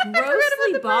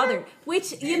grossly bothered.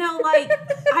 Which, you know, like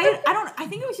I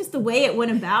think it was just the way it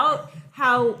went about.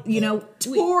 How, you know,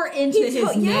 Tore into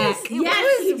his neck.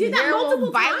 Yes, he did that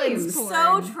multiple times.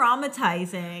 so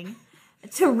traumatizing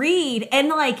to read, and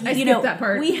like I you know, skipped that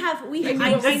part.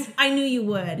 I knew you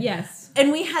would. Yes.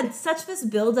 And we had such this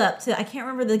build up to, I can't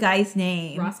remember the guy's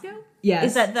name. Roscoe? Yes.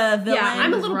 Is that the villain? Yeah,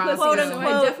 I'm a little pussy, quote so I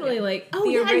unquote, definitely like, oh,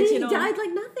 the yeah, original. he died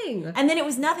like nothing. And then it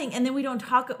was nothing, and then we don't,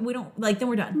 like, then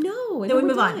we're done. No, Then we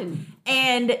move on.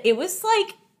 And it was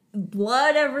like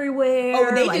blood everywhere.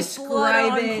 Oh, they like, describe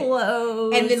blood on it.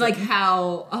 clothes. And then like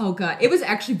how, oh god, it was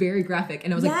actually very graphic,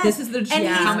 and I was like, this is the and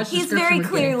how much he's description very we're getting for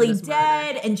clearly this murder.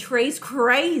 dead, and Trey's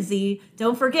crazy.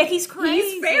 Don't forget, he's crazy.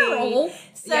 He's feral.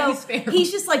 So Yeah, he's feral. he's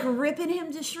just like ripping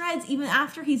him to shreds even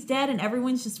after he's dead, and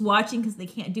everyone's just watching because they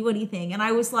can't do anything. And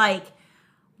I was like,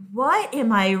 what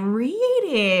am I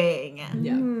reading?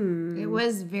 Yeah. It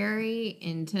was very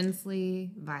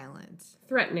intensely violent.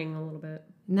 Threatening a little bit.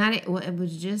 It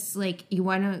was just like, you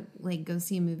want to like go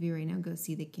see a movie right now, go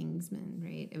see The Kingsman,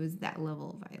 right? It was that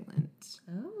level of violent.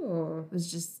 Oh. It was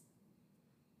just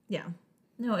Yeah.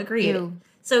 No, agreed. Ew.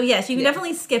 So yes, you can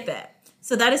definitely skip it.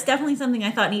 So that is definitely something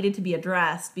I thought needed to be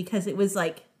addressed because it was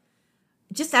like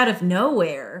just out of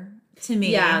nowhere to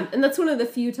me. Yeah, and that's one of the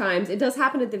few times. It does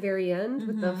happen at the very end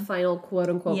with the final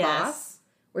quote-unquote boss,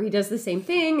 where he does the same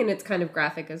thing, and it's kind of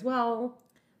graphic as well.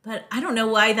 But I don't know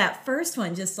why that first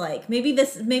one just like maybe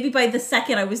by the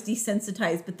second I was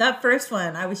desensitized, but that first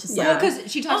one I was just Well, like,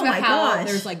 because she talks oh about my how gosh.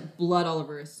 there's like blood all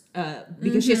over her,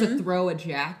 because she has to throw a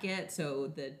jacket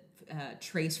so the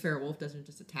Trace Fair Wolf doesn't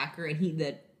just attack her, and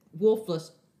the wolf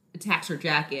just attacks her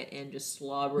jacket and just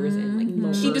slobbers and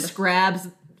like she describes,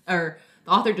 or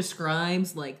the author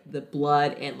describes like the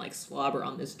blood and like slobber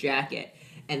on this jacket,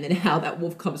 and then how that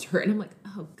wolf comes to her, and I'm like,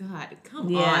 oh god,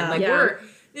 come on, like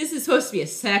this is supposed to be a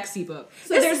sexy book.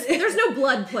 So there's no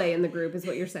blood play in the group, is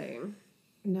what you're saying.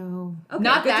 no. Okay,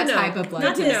 Not good that to know. type of blood.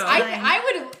 Good to know.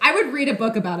 I would read a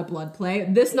book about a blood play.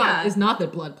 This is not the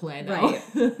blood play. No.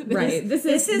 Right. Right. This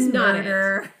is not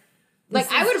murder.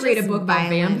 Like I would read a just book about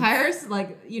violence. vampires.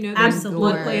 Like, you know, there's Absolutely.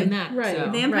 blood play in that. Right. So.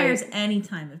 Vampires any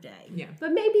time of day. Yeah.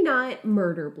 But maybe not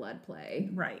murder blood play.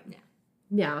 Right.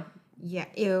 Yeah. Yeah.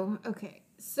 Ew. Okay.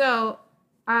 So,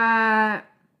 I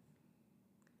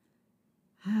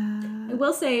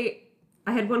will say,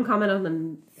 I had one comment on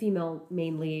the female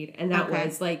main lead, and that Okay.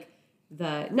 was like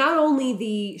not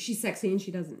only she's sexy and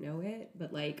she doesn't know it,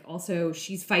 but like also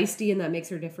she's feisty and that makes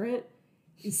her different.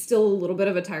 It's still a little bit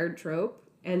of a tired trope,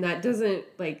 and that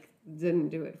didn't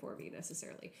do it for me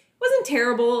necessarily. It wasn't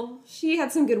terrible. She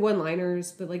had some good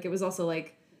one-liners, but like it was also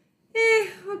like,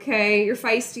 okay, you're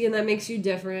feisty and that makes you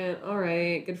different. All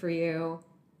right, good for you.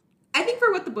 I think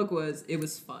for what the book was, it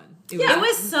was fun. It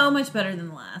was so much better than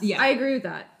the last. Yeah. I agree with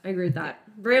that.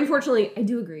 Very unfortunately, I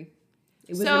do agree.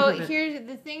 It was so improvement. here's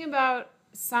the thing about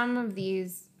some of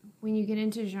these, when you get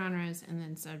into genres and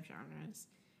then subgenres,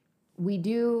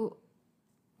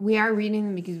 we are reading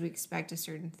them because we expect a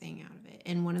certain thing out of it.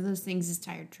 And one of those things is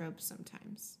tired tropes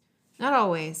sometimes. Not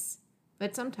always,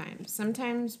 but sometimes.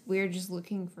 Sometimes we're just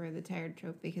looking for the tired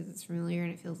trope because it's familiar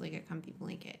and it feels like a comfy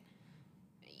blanket.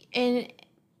 And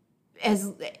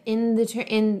as in the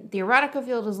erotica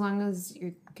field, as long as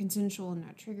you're consensual and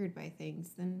not triggered by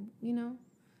things, then, you know,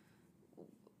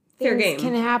 Fair things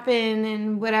game. can happen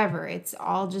and whatever. It's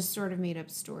all just sort of made up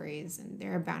stories, and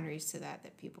there are boundaries to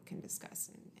that people can discuss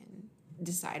and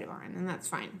decide on, and that's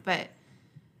fine. But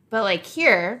like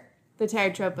here, the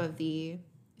tired trope of the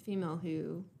female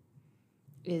who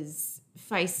is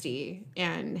feisty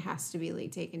and has to be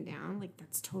like taken down, like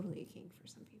that's totally a kink for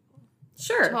some people.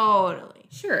 Sure. Totally.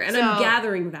 Sure. And So- I'm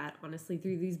gathering that, honestly,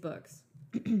 through these books.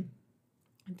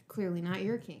 Clearly not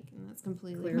your kink, and that's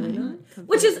completely Clearly fine. not.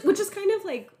 Which is kind of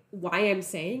like why I'm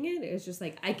saying it. It's just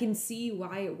like I can see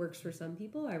why it works for some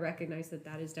people. I recognize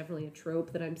that is definitely a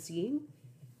trope that I'm seeing.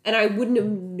 And I wouldn't have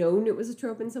known it was a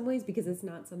trope in some ways because it's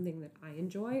not something that I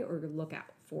enjoy or look out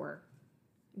before.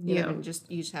 You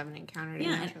just haven't encountered it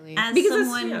Yeah, naturally. as Because it's-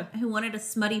 someone yeah. who wanted a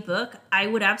smutty book, I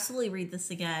would absolutely read this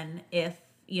again if,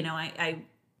 I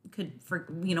could,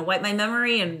 wipe my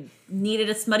memory and needed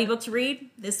a smutty book to read.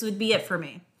 This would be it for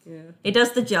me. Yeah. It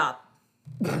does the job.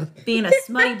 Being a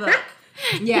smutty book.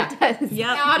 Yeah. Yep.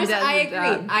 No, honestly, does I the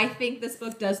agree. job. I think this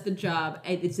book does the job.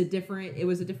 It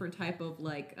was a different type of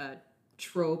like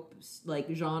trope like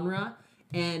genre,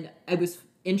 and it was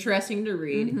interesting to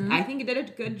read. I think it did a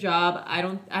good job. I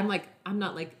don't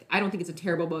think it's a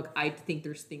terrible book. I think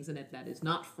there's things in it that is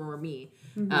not for me,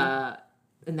 and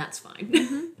that's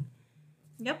fine.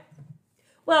 Yep.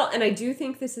 Well, and I do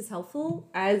think this is helpful,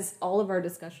 as all of our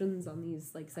discussions on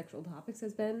these like sexual topics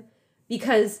has been,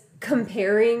 because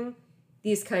comparing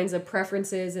these kinds of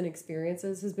preferences and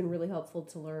experiences has been really helpful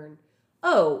to learn.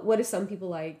 Oh, what do some people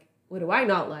like? What do I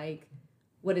not like?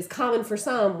 What is common for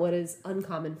some? What is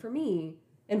uncommon for me?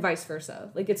 And vice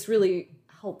versa. Like, it's really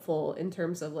helpful in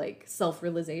terms of like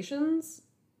self-realizations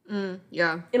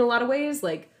Yeah. in a lot of ways.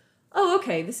 Like, oh,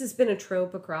 okay, this has been a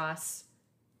trope across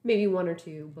maybe one or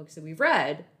two books that we've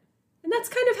read. And that's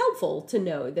kind of helpful to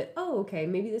know that, oh, okay,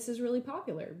 maybe this is really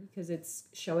popular because it's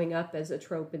showing up as a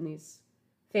trope in these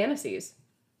fantasies.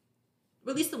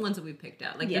 Or at least the ones that we picked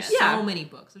out. Like Yes. there's Yeah. so many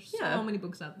books. There's Yeah. so many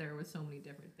books out there with so many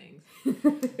different things.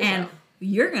 And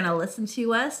you're going to listen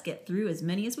to us get through as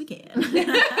many as we can.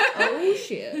 Oh,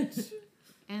 shit.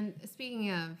 And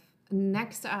speaking of,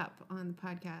 next up on the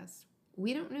podcast,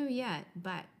 we don't know yet,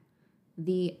 but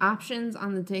the options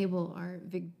on the table are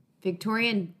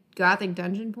Victorian Gothic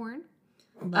dungeon porn,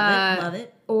 Love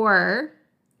it. or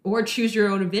Or choose your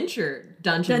own adventure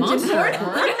dungeon monster.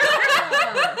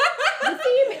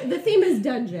 The theme is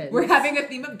dungeons. We're having a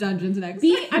theme of dungeons next.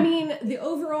 The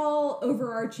overall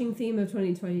overarching theme of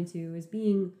 2022 is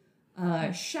being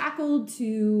shackled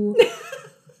to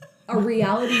a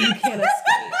reality you can't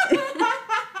escape.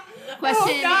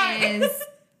 question is,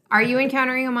 are you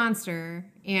encountering a monster,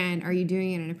 and are you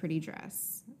doing it in a pretty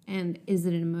dress? And is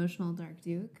it an emotional dark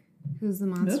duke who's the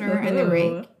monster and the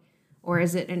rake? Or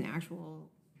is it an actual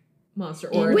monster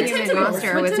or With adventure. tentacles.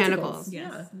 Monster with tentacles.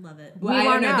 Yes. Love it. Well, I We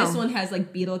don't won't know. know. This one has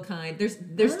like beetle kind. There's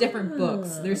different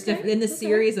books. There's in the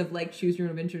series of like choose your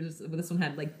own adventures. This one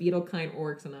had like beetle kind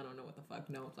orcs, and I don't know what the fuck.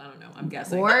 No, I don't know. I'm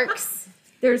guessing. orcs?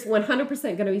 There's 100%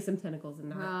 going to be some tentacles in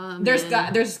that.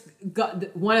 There's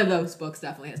one of those books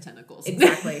definitely has tentacles.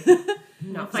 Exactly.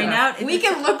 Not Find out if we it's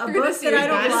can look a through book the that series. I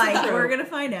don't That is like. true. We're gonna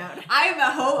find out. I have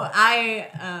a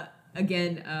hope.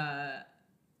 Again,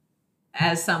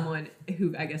 as someone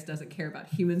who I guess doesn't care about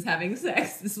humans having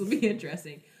sex, this will be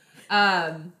interesting.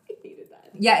 I hated that.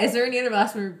 Yeah, is there any other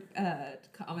last word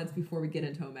comments before we get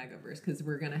into Omegaverse? Because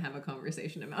we're gonna have a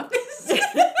conversation about this.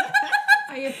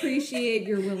 I appreciate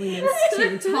your willingness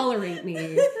to tolerate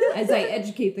me as I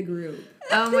educate the group.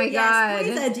 Oh my god.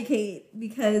 Please educate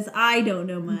because I don't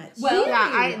know much. Well, Yeah,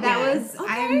 I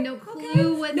have no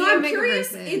clue what No, the I'm Omegaverse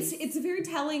curious. is. It's very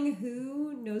telling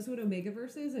who knows what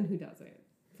Omegaverse is and who doesn't,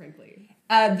 frankly.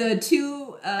 The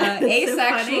two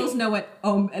asexuals know what the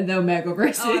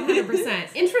Omegaverse Oh, is.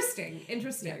 100%.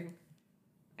 Interesting.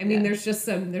 I mean, there's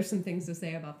some things to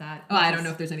say about that. Oh, I don't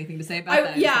know if there's anything to say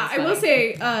about that. I will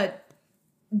say,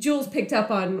 Jules picked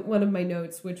up on one of my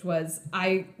notes, which was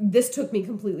this took me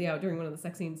completely out during one of the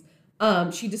sex scenes.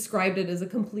 She described it as a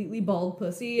completely bald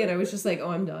pussy, and I was just like, oh,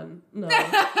 I'm done. No.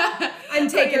 I'm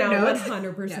taking your out notes?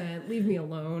 100%. Yeah. Leave me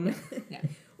alone. Yeah.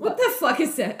 What the fuck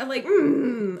is that? I'm like,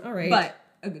 all right.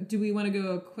 But do we want to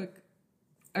go a quick?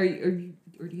 Or do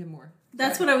you have more?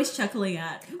 That's what I was chuckling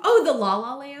at. Oh, the La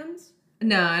La Land?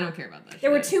 No, I don't care about that.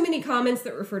 There were too many comments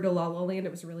that referred to La La Land.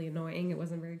 It was really annoying. It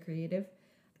wasn't very creative.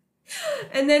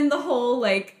 And then the whole,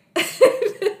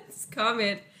 this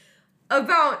comment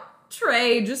about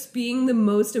Trey just being the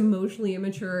most emotionally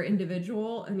immature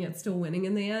individual and yet still winning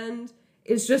in the end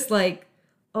is just like,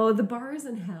 oh, the bar is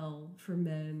in hell for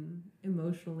men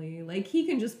emotionally. Like, he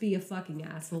can just be a fucking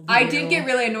asshole. I did get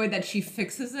really annoyed that she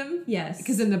fixes him. Yes.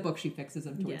 Because in the book she fixes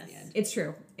him towards Yes. the end. It's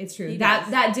true. He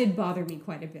That did bother me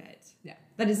quite a bit. Yeah.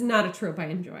 That is not a trope I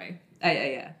enjoy.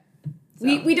 Yeah. So.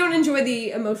 We don't enjoy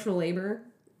the emotional labor.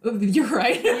 You're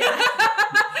right.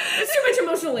 There's too much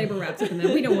emotional labor wrapped up in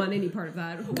that. We don't want any part of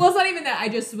that. Well, it's not even that. I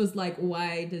just was like,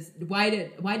 why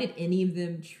did any of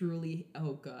them truly?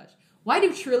 Oh gosh, why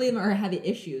do truly them have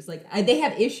issues? Like they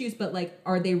have issues, but like,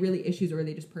 are they really issues or are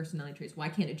they just personality traits? Why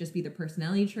can't it just be their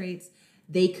personality traits?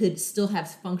 They could still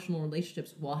have functional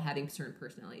relationships while having certain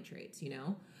personality traits. You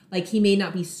know, like he may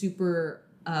not be super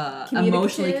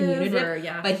emotionally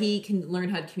communicative, but he can learn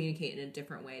how to communicate in a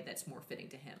different way that's more fitting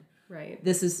to him. Right.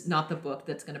 This is not the book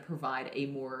that's going to provide a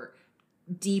more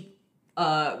deep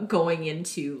going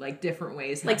into like different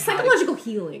ways, like psychological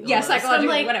healing. Yeah, almost.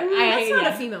 psychological. I'm like, Whatever. that's not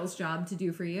yeah. a female's job to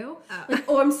do for you. Like,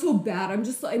 oh, I'm so bad. I'm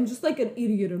just like an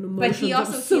idiot on emotions. But he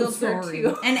also I'm so heals her sorry.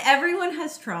 too. And everyone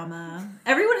has trauma.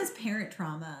 Everyone has parent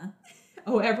trauma.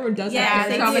 Oh, everyone does Yeah, have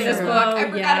they trauma in do. this book. Oh, I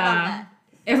forgot yeah. about that.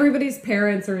 Everybody's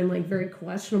parents are in like very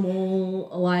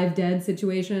questionable alive dead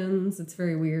situations. It's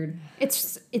very weird.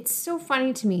 It's so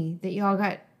funny to me that y'all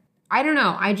got. I don't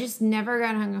know. I just never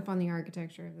got hung up on the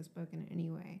architecture of this book in any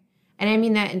way. And I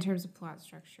mean that in terms of plot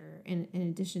structure, in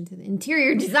addition to the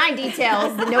interior design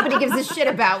details that nobody gives a shit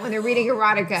about when they're reading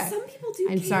erotica. Some people do.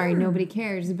 I'm sorry, nobody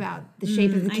cares about the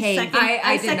shape of the cave.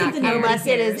 I did second not the care. nobody Unless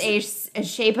it cares. is a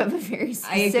shape of a very I agree.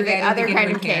 specific I don't other think kind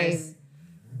anyone of cares. cave.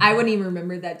 I wouldn't even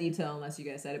remember that detail unless you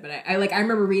guys said it. But I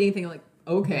remember reading thing like,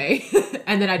 okay,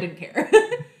 and then I didn't care.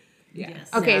 Yeah. Yes.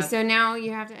 Okay, Yeah. so now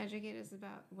you have to educate us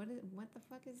about what the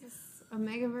fuck is this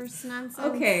Omegaverse nonsense?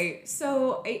 Okay,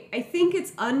 so I think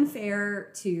it's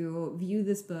unfair to view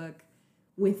this book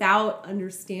without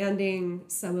understanding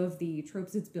some of the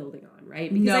tropes it's building on,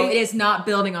 right? Because No, it is not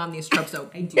building on these tropes. So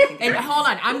I do think and hold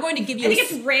on, I'm going to give you. I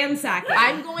think it's ransacking.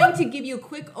 I'm going to give you a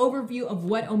quick overview of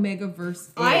what Omegaverse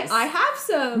is. I have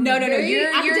some No, very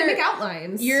you're academic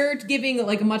outlines. You're giving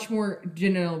like a much more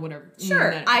general whatever.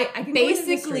 Sure, No. I can go into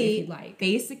history if you'd like.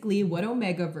 Basically, what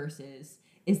Omegaverse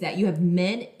is that you have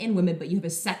men and women, but you have a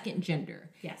second gender.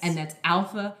 Yes. And that's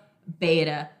alpha,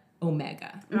 beta,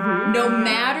 omega. No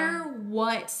matter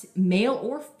what male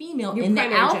or female Your in the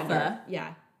primary alpha, gender.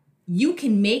 Yeah. you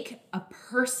can make a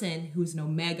person who's an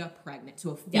omega pregnant. So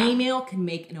a female can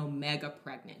make an omega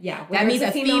pregnant. Yeah, That whether means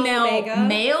it's a a female female omega.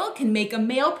 male can make a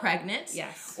male pregnant.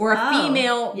 Yes. Or a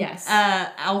female yes.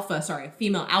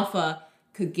 female alpha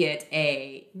could get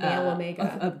a Male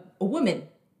omega. a woman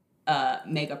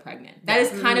mega pregnant. That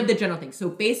is kind of the general thing. So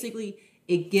basically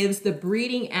it gives the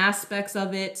breeding aspects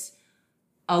of it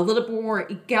a little bit more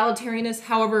egalitarianness.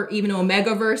 However, even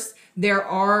Omegaverse, there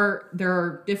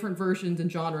are different versions and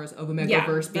genres of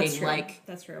Omegaverse that's being true. like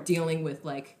That's true. dealing with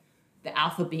like the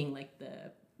alpha being like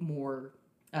the more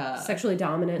Sexually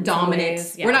dominant. in some dominant.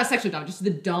 ways. Yeah. We're not sexually dominant, just the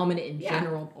dominant in Yeah.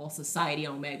 general of all society.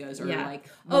 Omegas are Yeah. like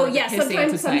Oh more the yeah, pissing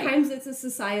of society. sometimes it's a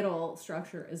societal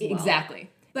structure as well. Exactly.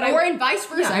 But Or in vice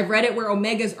versa. yeah. I've read it where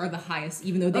omegas are the highest,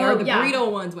 even though they Oh, are the yeah. burrito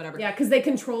ones, whatever. Yeah, because they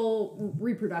control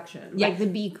reproduction. Like the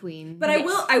bee queen. But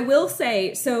I will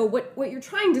say, so what you're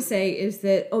trying to say is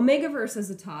that Omegaverse as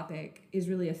a topic is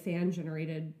really a fan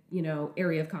generated,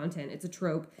 area of content. It's a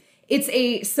trope. It's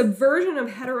a subversion of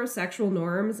heterosexual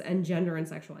norms and gender and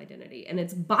sexual identity. And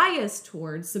it's biased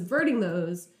towards subverting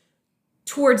those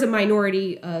towards a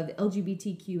minority of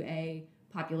LGBTQA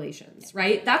populations,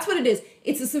 right? That's what it is.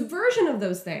 It's a subversion of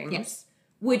those things, Yes.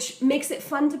 which makes it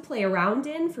fun to play around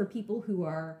in for people who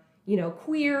are,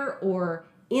 queer or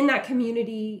in that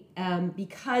community,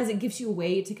 because it gives you a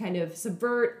way to kind of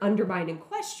subvert, undermine, and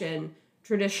question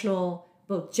traditional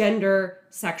both gender,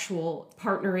 sexual,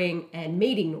 partnering, and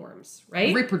mating norms,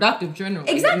 right? Reproductive generally.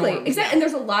 Exactly. norms. And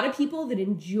there's a lot of people that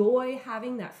enjoy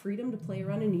having that freedom to play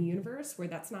around in a universe where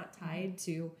that's not tied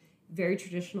to very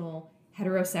traditional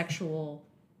heterosexual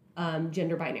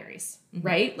gender binaries,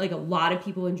 right? Like a lot of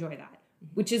people enjoy that,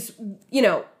 which is,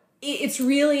 it's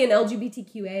really an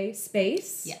LGBTQA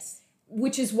space. Yes.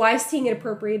 Which is why seeing it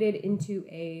appropriated into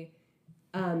a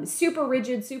super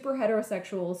rigid, super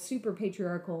heterosexual, super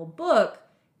patriarchal book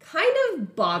kind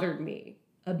of bothered me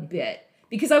a bit.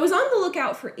 Because I was on the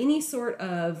lookout for any sort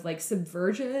of like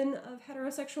subversion of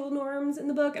heterosexual norms in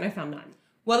the book, and I found none.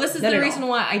 Well, this is None the at reason all.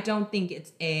 why I don't think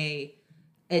it's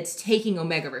taking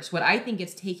Omegaverse. What I think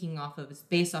it's taking off of is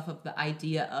based off of the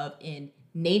idea of in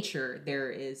nature there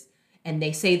is, and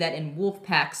they say that in wolf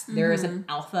packs there is an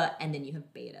alpha and then you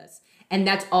have betas, and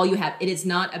that's all you have. It is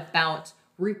not about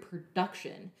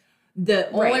reproduction.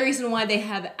 The only reason why they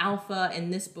have alpha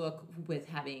in this book with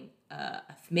having a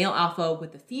male alpha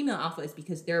with a female alpha is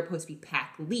because they're supposed to be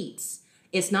pack leads.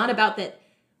 It's not about that.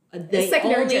 They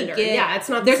secondary only gender. get, Yeah, it's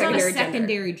not the there's secondary not a gender.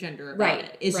 secondary gender about Right,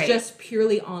 it. It's right. just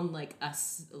purely on like a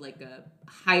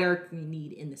hierarchy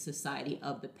need in the society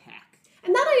of the pack.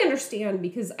 And that I understand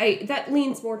because that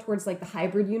leans more towards like the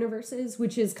hybrid universes,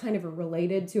 which is kind of a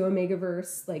related to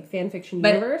Omegaverse, like fan fiction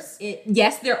universe.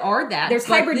 Yes, there are that. There's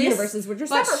but hybrid universes, which are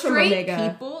but separate from straight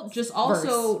Omega people just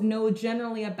also know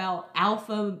generally about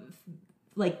alpha,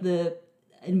 like the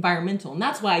environmental, and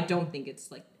that's why I don't think it's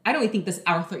like, I don't even think this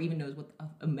author even knows what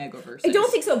Omegaverse is. I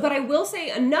don't think so, but I will say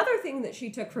another thing that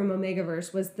she took from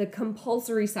Omegaverse was the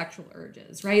compulsory sexual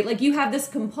urges, right? Like you have this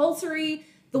compulsory,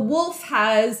 the wolf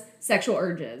has sexual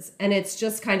urges, and it's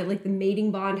just kind of like the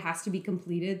mating bond has to be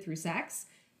completed through sex.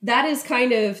 That is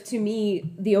kind of, to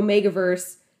me, the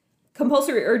Omegaverse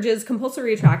compulsory urges,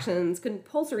 compulsory attractions,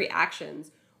 compulsory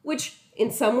actions, which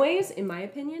in some ways, in my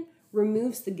opinion,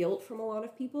 removes the guilt from a lot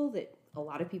of people that a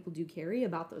lot of people do carry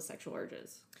about those sexual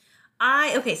urges.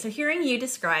 Okay, so hearing you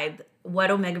describe what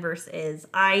Omegaverse is,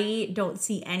 I don't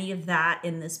see any of that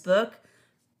in this book.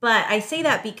 But I say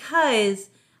that because,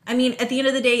 I mean, at the end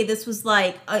of the day, this was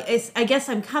like, I guess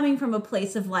I'm coming from a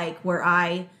place of like where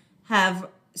I have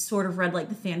sort of read like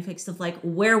the fanfics of like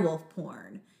werewolf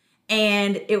porn.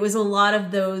 And it was a lot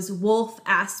of those wolf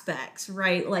aspects,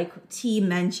 right? Like T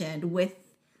mentioned, with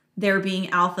there being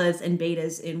alphas and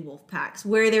betas in wolf packs,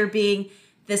 where there being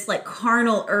this like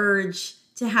carnal urge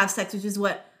to have sex, which is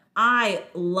what I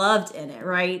loved in it,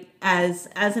 right? As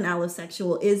an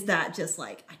allosexual, is that just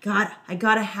like, I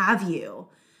gotta have you.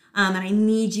 And I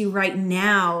need you right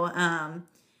now.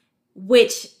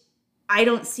 Which I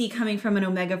don't see coming from an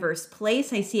Omegaverse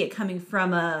place. I see it coming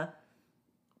from a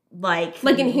like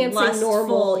enhancing lustful,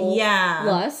 normal yeah,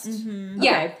 lust. Mm-hmm.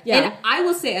 Yeah. Okay, yeah. And I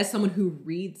will say, as someone who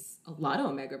reads a lot of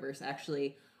Omegaverse,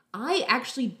 actually, I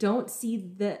actually don't see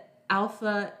the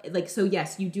alpha, like, so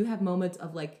yes, you do have moments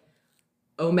of like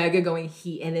Omega going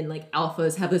heat, and then like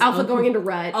alphas have this Alpha going into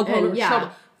red.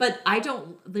 yeah. But I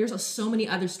don't, there's so many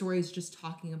other stories just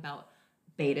talking about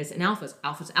betas and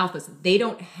alphas. They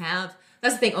don't have,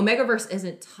 that's the thing, Omegaverse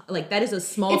isn't, like, that is a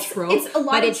small trope. It's a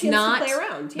lot but of it's chance not, to play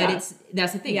around. Yeah. But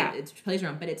that's the thing, Yeah. it plays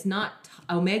around, but it's not,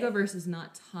 Omegaverse is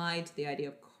not tied to the idea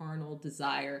of carnal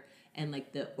desire and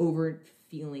like the over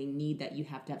feeling need that you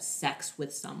have to have sex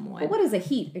with someone. But what is a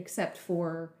heat except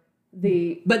for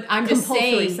the But I'm just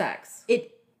compulsory saying, sex?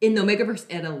 it in the Omegaverse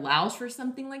it allows for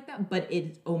something like that, but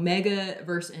it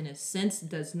Omegaverse in a sense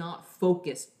does not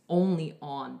focus only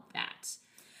on that.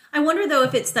 I wonder though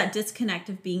if it's that disconnect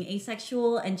of being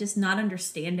asexual and just not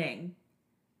understanding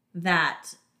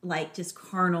that like just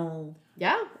carnal.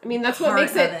 Yeah, I mean that's what Part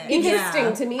makes it of it. interesting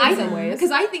Yeah. to me in some ways.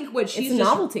 Because I think what she's a just,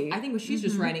 novelty. I think what she's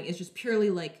just writing is just purely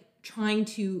like trying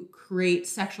to create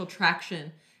sexual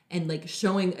attraction and like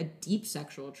showing a deep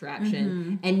sexual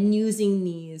attraction and using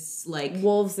these like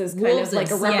wolves is kind wolves of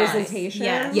like a as- representation.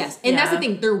 Yes. Yes, and that's the Yeah.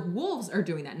 thing. Their wolves are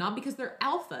doing that, not because they're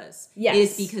alphas. Yes.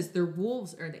 It's because their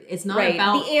wolves are. It's not Right.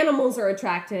 about. The animals are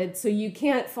attracted, so you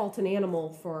can't fault an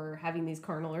animal for having these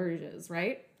carnal urges,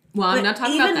 right? Well, I'm not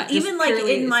talking about that. Just Even like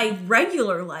purely in it's- my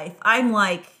regular life, I'm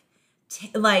like,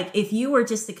 like if you were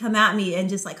just to come at me and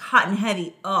just like hot and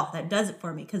heavy, oh, that does it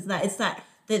for me because it's the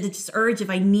just urge if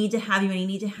I need to have you and I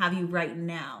need to have you right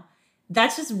now.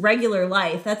 That's just regular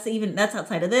life. That's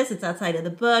outside of this. It's outside of the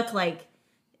book. Like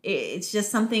it's just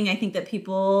something I think that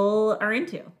people are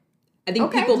into. I think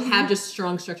Okay. people have just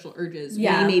strong sexual urges.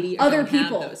 Yeah. We maybe other don't have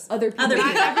people. those. Other people. Other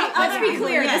people. Let's be people,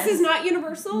 clear. yes. This is not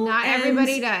universal. Not and-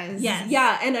 everybody does. Yes.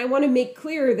 Yeah, and I want to make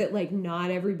clear that like not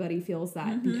everybody feels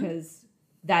that because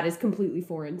that is completely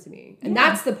foreign to me. And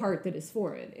that's the part that is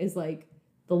foreign, is like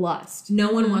the lust.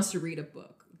 No one wants to read a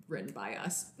book written by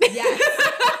us.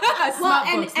 Yes. well,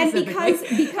 and because But-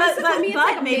 for me it's but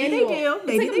like a maybe they manual. do. It's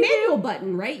Maybe like they a do. manual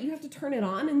button, right? You have to turn it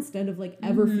on instead of like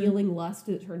ever feeling lust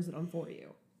that turns it on for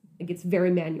you. Like it's very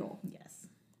manual. Yes.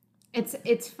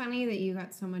 It's funny that you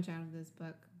got so much out of this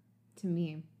book to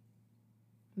me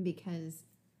because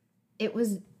it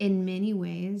was in many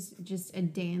ways just a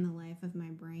day in the life of my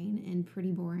brain and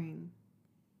pretty boring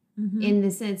in the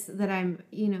sense that I'm,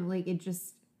 like it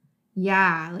just,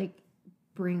 like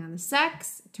bring on the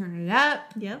sex, turn it up.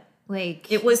 Yep.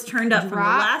 Like It was turned up from the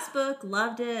Drop. last book.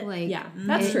 Loved it. like Yeah,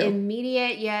 that's true.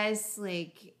 immediate, yes.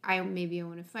 Like I want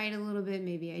to fight a little bit,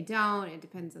 maybe I don't. It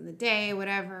depends on the day,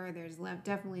 whatever. There's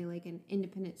definitely like an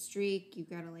independent streak. You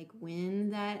gotta like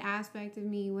win that aspect of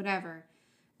me, whatever.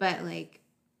 But like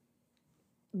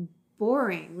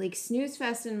boring, like snooze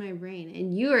fest in my brain,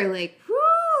 and you are like,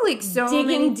 whoo, like so Digging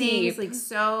many deep. things, like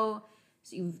so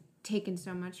you've taken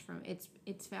so much from it.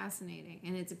 It's fascinating,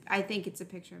 and I think it's a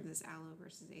picture of this aloe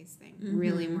versus ace thing,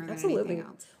 really more than Absolutely. anything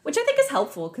else. Which I think is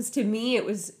helpful because to me it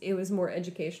was more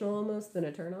educational almost than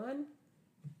a turn on.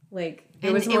 Like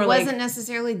And was it more wasn't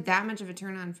necessarily that much of a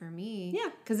turn on for me. Yeah.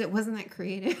 Because it wasn't that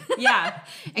creative. yeah.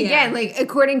 Again, like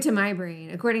according to my brain,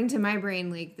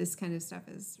 like this kind of stuff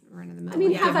is run of the mill. I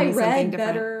mean, Like, have give I me something read different.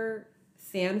 better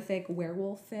fanfic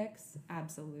werewolf fics?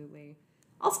 Absolutely.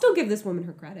 I'll still give this woman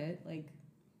her credit. Like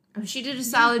Oh, she did a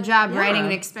solid job Yeah. writing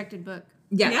an expected book.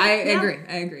 Yeah, Yeah, I yeah. agree.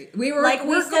 I agree. We were Like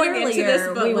we're we going said into this,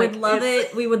 earlier, but we like, would love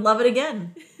it. We would love it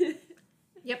again.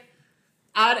 Yep.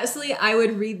 Honestly, I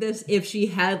would read this if she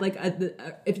had like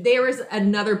if there was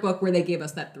another book where they gave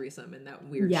us that threesome and that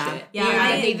weird Yeah. shit. Yeah, Yeah,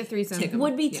 I I need the threesome. tick 'em.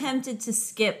 would be Yeah. tempted to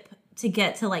skip to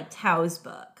get to like Tao's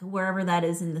book, wherever that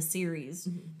is in the series,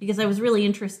 because I was really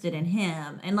interested in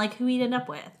him and like who he'd end up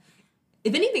with.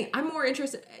 if anything, I'm more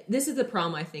interested. This is the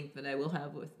problem I think that I will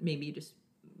have with maybe just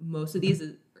most of these,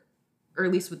 or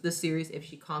at least with this series, if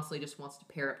she constantly just wants to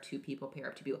pair up two people.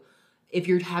 If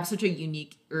you have such a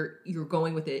unique, or you're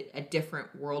going with a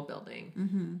different world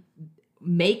building,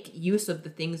 make use of the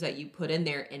things that you put in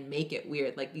there and make it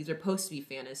weird. Like, these are supposed to be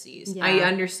fantasies. Yeah. I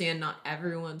understand not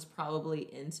everyone's probably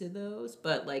into those,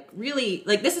 but like, really,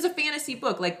 like, this is a fantasy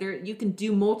book. Like, you can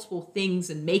do multiple things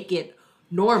and make it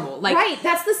normal. Like, right,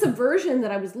 that's the subversion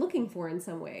that I was looking for in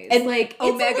some ways. and like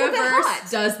Omegaverse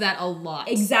does that a lot.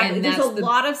 Exactly. And There's that's a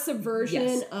lot of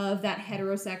subversion of that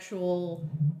heterosexual,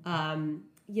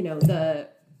 the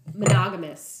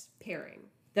monogamous pairing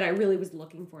that I really was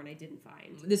looking for and I didn't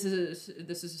find. This is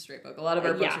a straight book. A lot of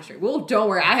our books Yeah. are straight. Well, don't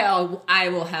worry. I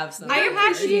will have some. I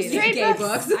appreciate straight gay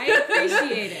books. books. I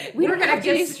appreciate it. We We're don't gonna have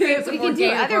to do get straight. some We more can do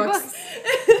gay other books.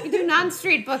 books. We do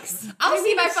non-straight books. I'll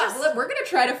see my phone. We're gonna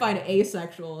try to find an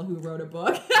asexual who wrote a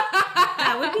book.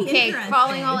 That would be Okay, interesting.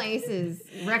 Falling All Aces.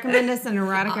 Recommend us an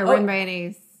erotica written by an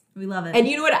ace. We love it. And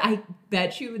you know what? I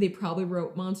bet you they probably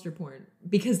wrote monster porn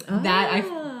because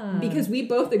because we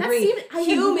both agree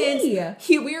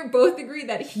we were both agree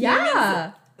that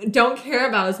humans don't care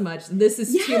about as much. This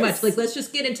is too much. Like, let's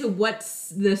just get into what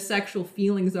the sexual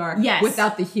feelings are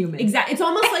without the human. Exactly. It's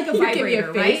almost like a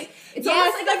vibrator, right? It's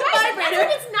almost like a vibrator.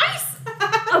 It's nice.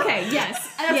 Okay, yes.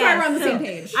 And that's why we're on the same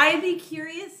page. I'd be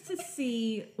curious to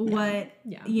see what,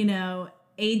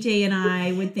 AJ and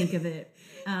I would think of it.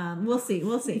 We'll see.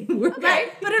 Okay.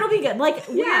 But it'll be good. Like,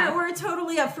 we're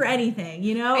totally up for anything,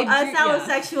 Us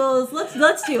allosexuals,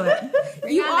 let's do it.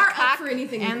 You have are the cock up for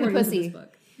anything and the according to pussy. this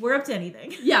book. We're up to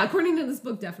anything. Yeah, according to this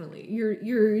book, definitely. You're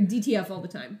DTF all the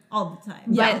time. All the time.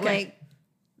 Yeah, But, like,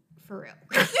 for real.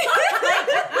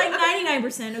 like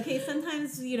 99%. Okay,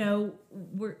 sometimes,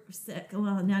 we're sick.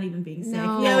 Well, not even being sick.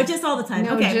 No. Just all the time.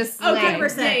 No, okay. just, okay,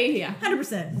 like- 100%. Yeah.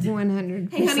 100%.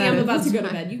 100%. Hey, honey, I'm about to go to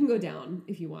Fine. bed. You can go down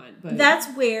if you want. But That's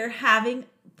where having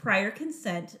prior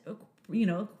consent,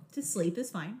 to sleep is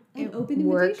fine. an open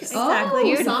works. invitation. Exactly. Oh,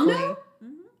 Beautifully. somno?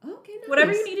 Okay, nice.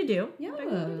 Whatever you need to do. Yeah. Whatever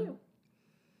you need to do.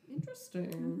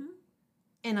 Interesting.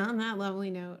 And on that lovely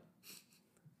note,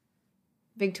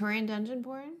 Victorian dungeon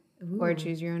porn or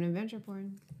choose your own adventure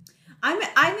porn?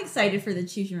 I'm excited for the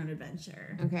choose your own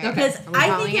adventure. Okay. Because Are we I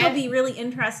calling think it'll it? be really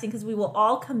interesting because we will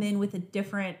all come in with a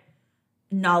different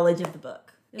knowledge of the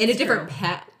book. In a different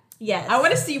path. Yes. I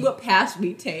want to see what paths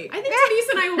we take. I think Denise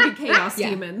and I will be chaos Yeah.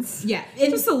 demons. Yeah.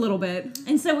 Just a little bit.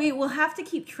 And so we will have to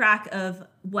keep track of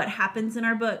what happens in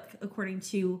our book according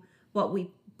to what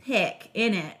we pick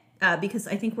in it, because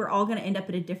I think we're all going to end up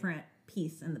at a different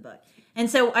piece in the book. And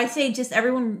so I say just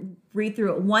everyone read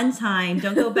through it one time.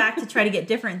 Don't go back to try to get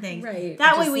different things. Right.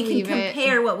 That way Just we can leave it.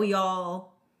 compare what we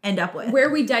all end up with. Where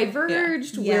we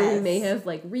diverged, where we Yes. may have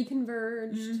like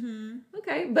reconverged.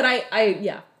 Okay. But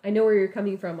I know where you're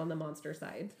coming from on the monster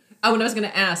side. Oh, and I was gonna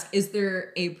ask, is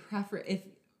there a preference?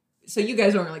 So you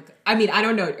guys aren't like, I mean, I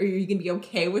don't know. Are you gonna be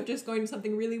okay with just going to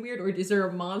something really weird, or is there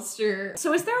a monster?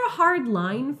 So is there a hard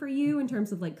line for you in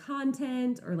terms of like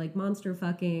content or like monster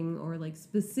fucking or like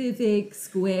specific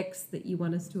squicks that you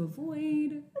want us to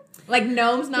avoid? Like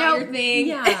gnomes not No. your thing?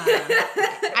 Yeah.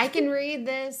 I can read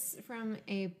this from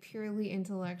a purely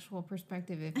intellectual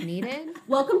perspective if needed.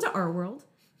 Welcome to our world.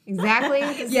 Exactly.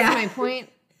 This Yeah. is my point.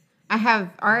 I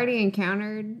have already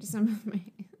encountered some of my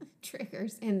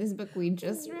triggers in this book we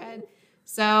just read.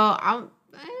 So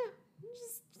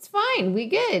it's fine. We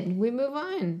good. We move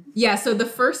on. Yeah, so the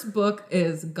first book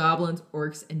is Goblins,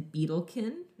 Orcs, and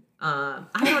Beetlekin. I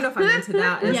don't know if I'm into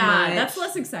that as much. that's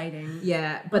less exciting.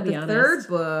 Yeah, but be the honest. third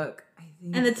book, I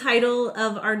think, And the title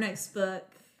of our next book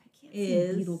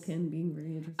is Beetlekin being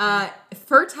very interesting.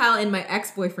 Fertile in My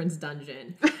Ex-Boyfriend's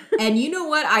Dungeon. And you know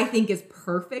what I think is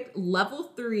perfect? Level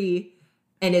 3,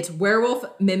 and it's werewolf,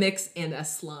 mimics, and a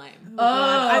slime.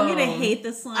 I'm gonna hate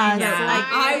the slime. Yeah. Like,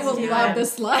 I will love the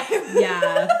slime.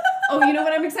 Yeah. Oh, you know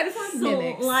what I'm excited for?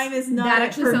 Mimics. Slime is not That it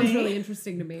actually for sounds me. really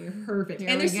interesting to me. Perfect. Here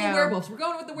And we there's still go. werewolves. We're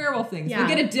going with the werewolf things. Yeah.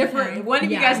 We get a different. One of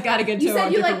you Yeah. guys got to get to You said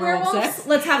a you different like werewolf werewolves? sex.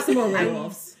 Let's have some more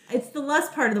werewolves. It's the less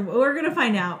part of the. We're gonna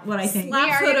find out what I think. We are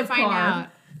Slapfoot going to of find car. out.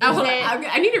 Oh, hold Is on. it-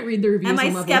 I need to read the reviews Am I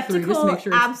on level 3 just to skeptical? make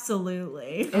sure. It's, Absolutely.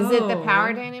 Is it the Oh.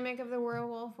 power dynamic of the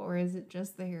werewolf, or is it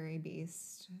just the hairy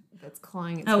beast that's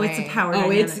clawing its Oh, way? it's a power Oh,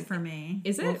 dynamic it's- for me.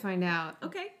 Is We'll it? find out.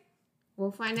 Okay.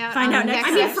 We'll find out. Find on out the next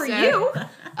I mean, for episode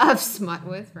you. of Smut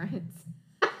with Friends.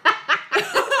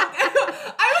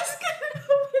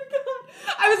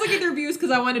 I was looking at the reviews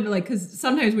because I wanted to because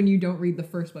sometimes when you don't read the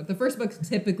first book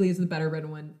typically is the better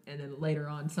written one, and then later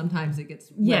on sometimes it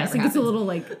gets Yes, whatever it gets a happens. little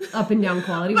like up and down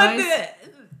quality But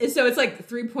wise. so it's like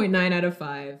 3.9 out of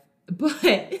 5.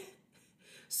 But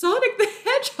Sonic the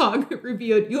Hedgehog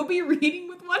reviewed. You'll be reading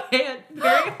with one hand.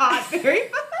 Very hot. Very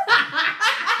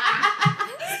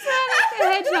Sonic the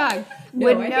Hedgehog. No,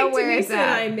 Would I know think where Denise it's and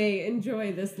I at. may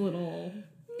enjoy this little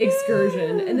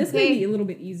excursion, and this may Okay. be a little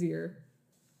bit easier.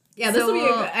 Yeah, this So will be.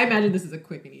 we'll- I imagine this is a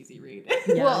quick and easy read.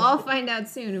 Yeah. We'll all find out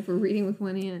soon if we're reading with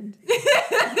one hand.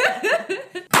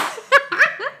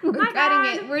 We're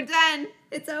cutting it. We're done.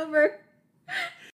 It's over.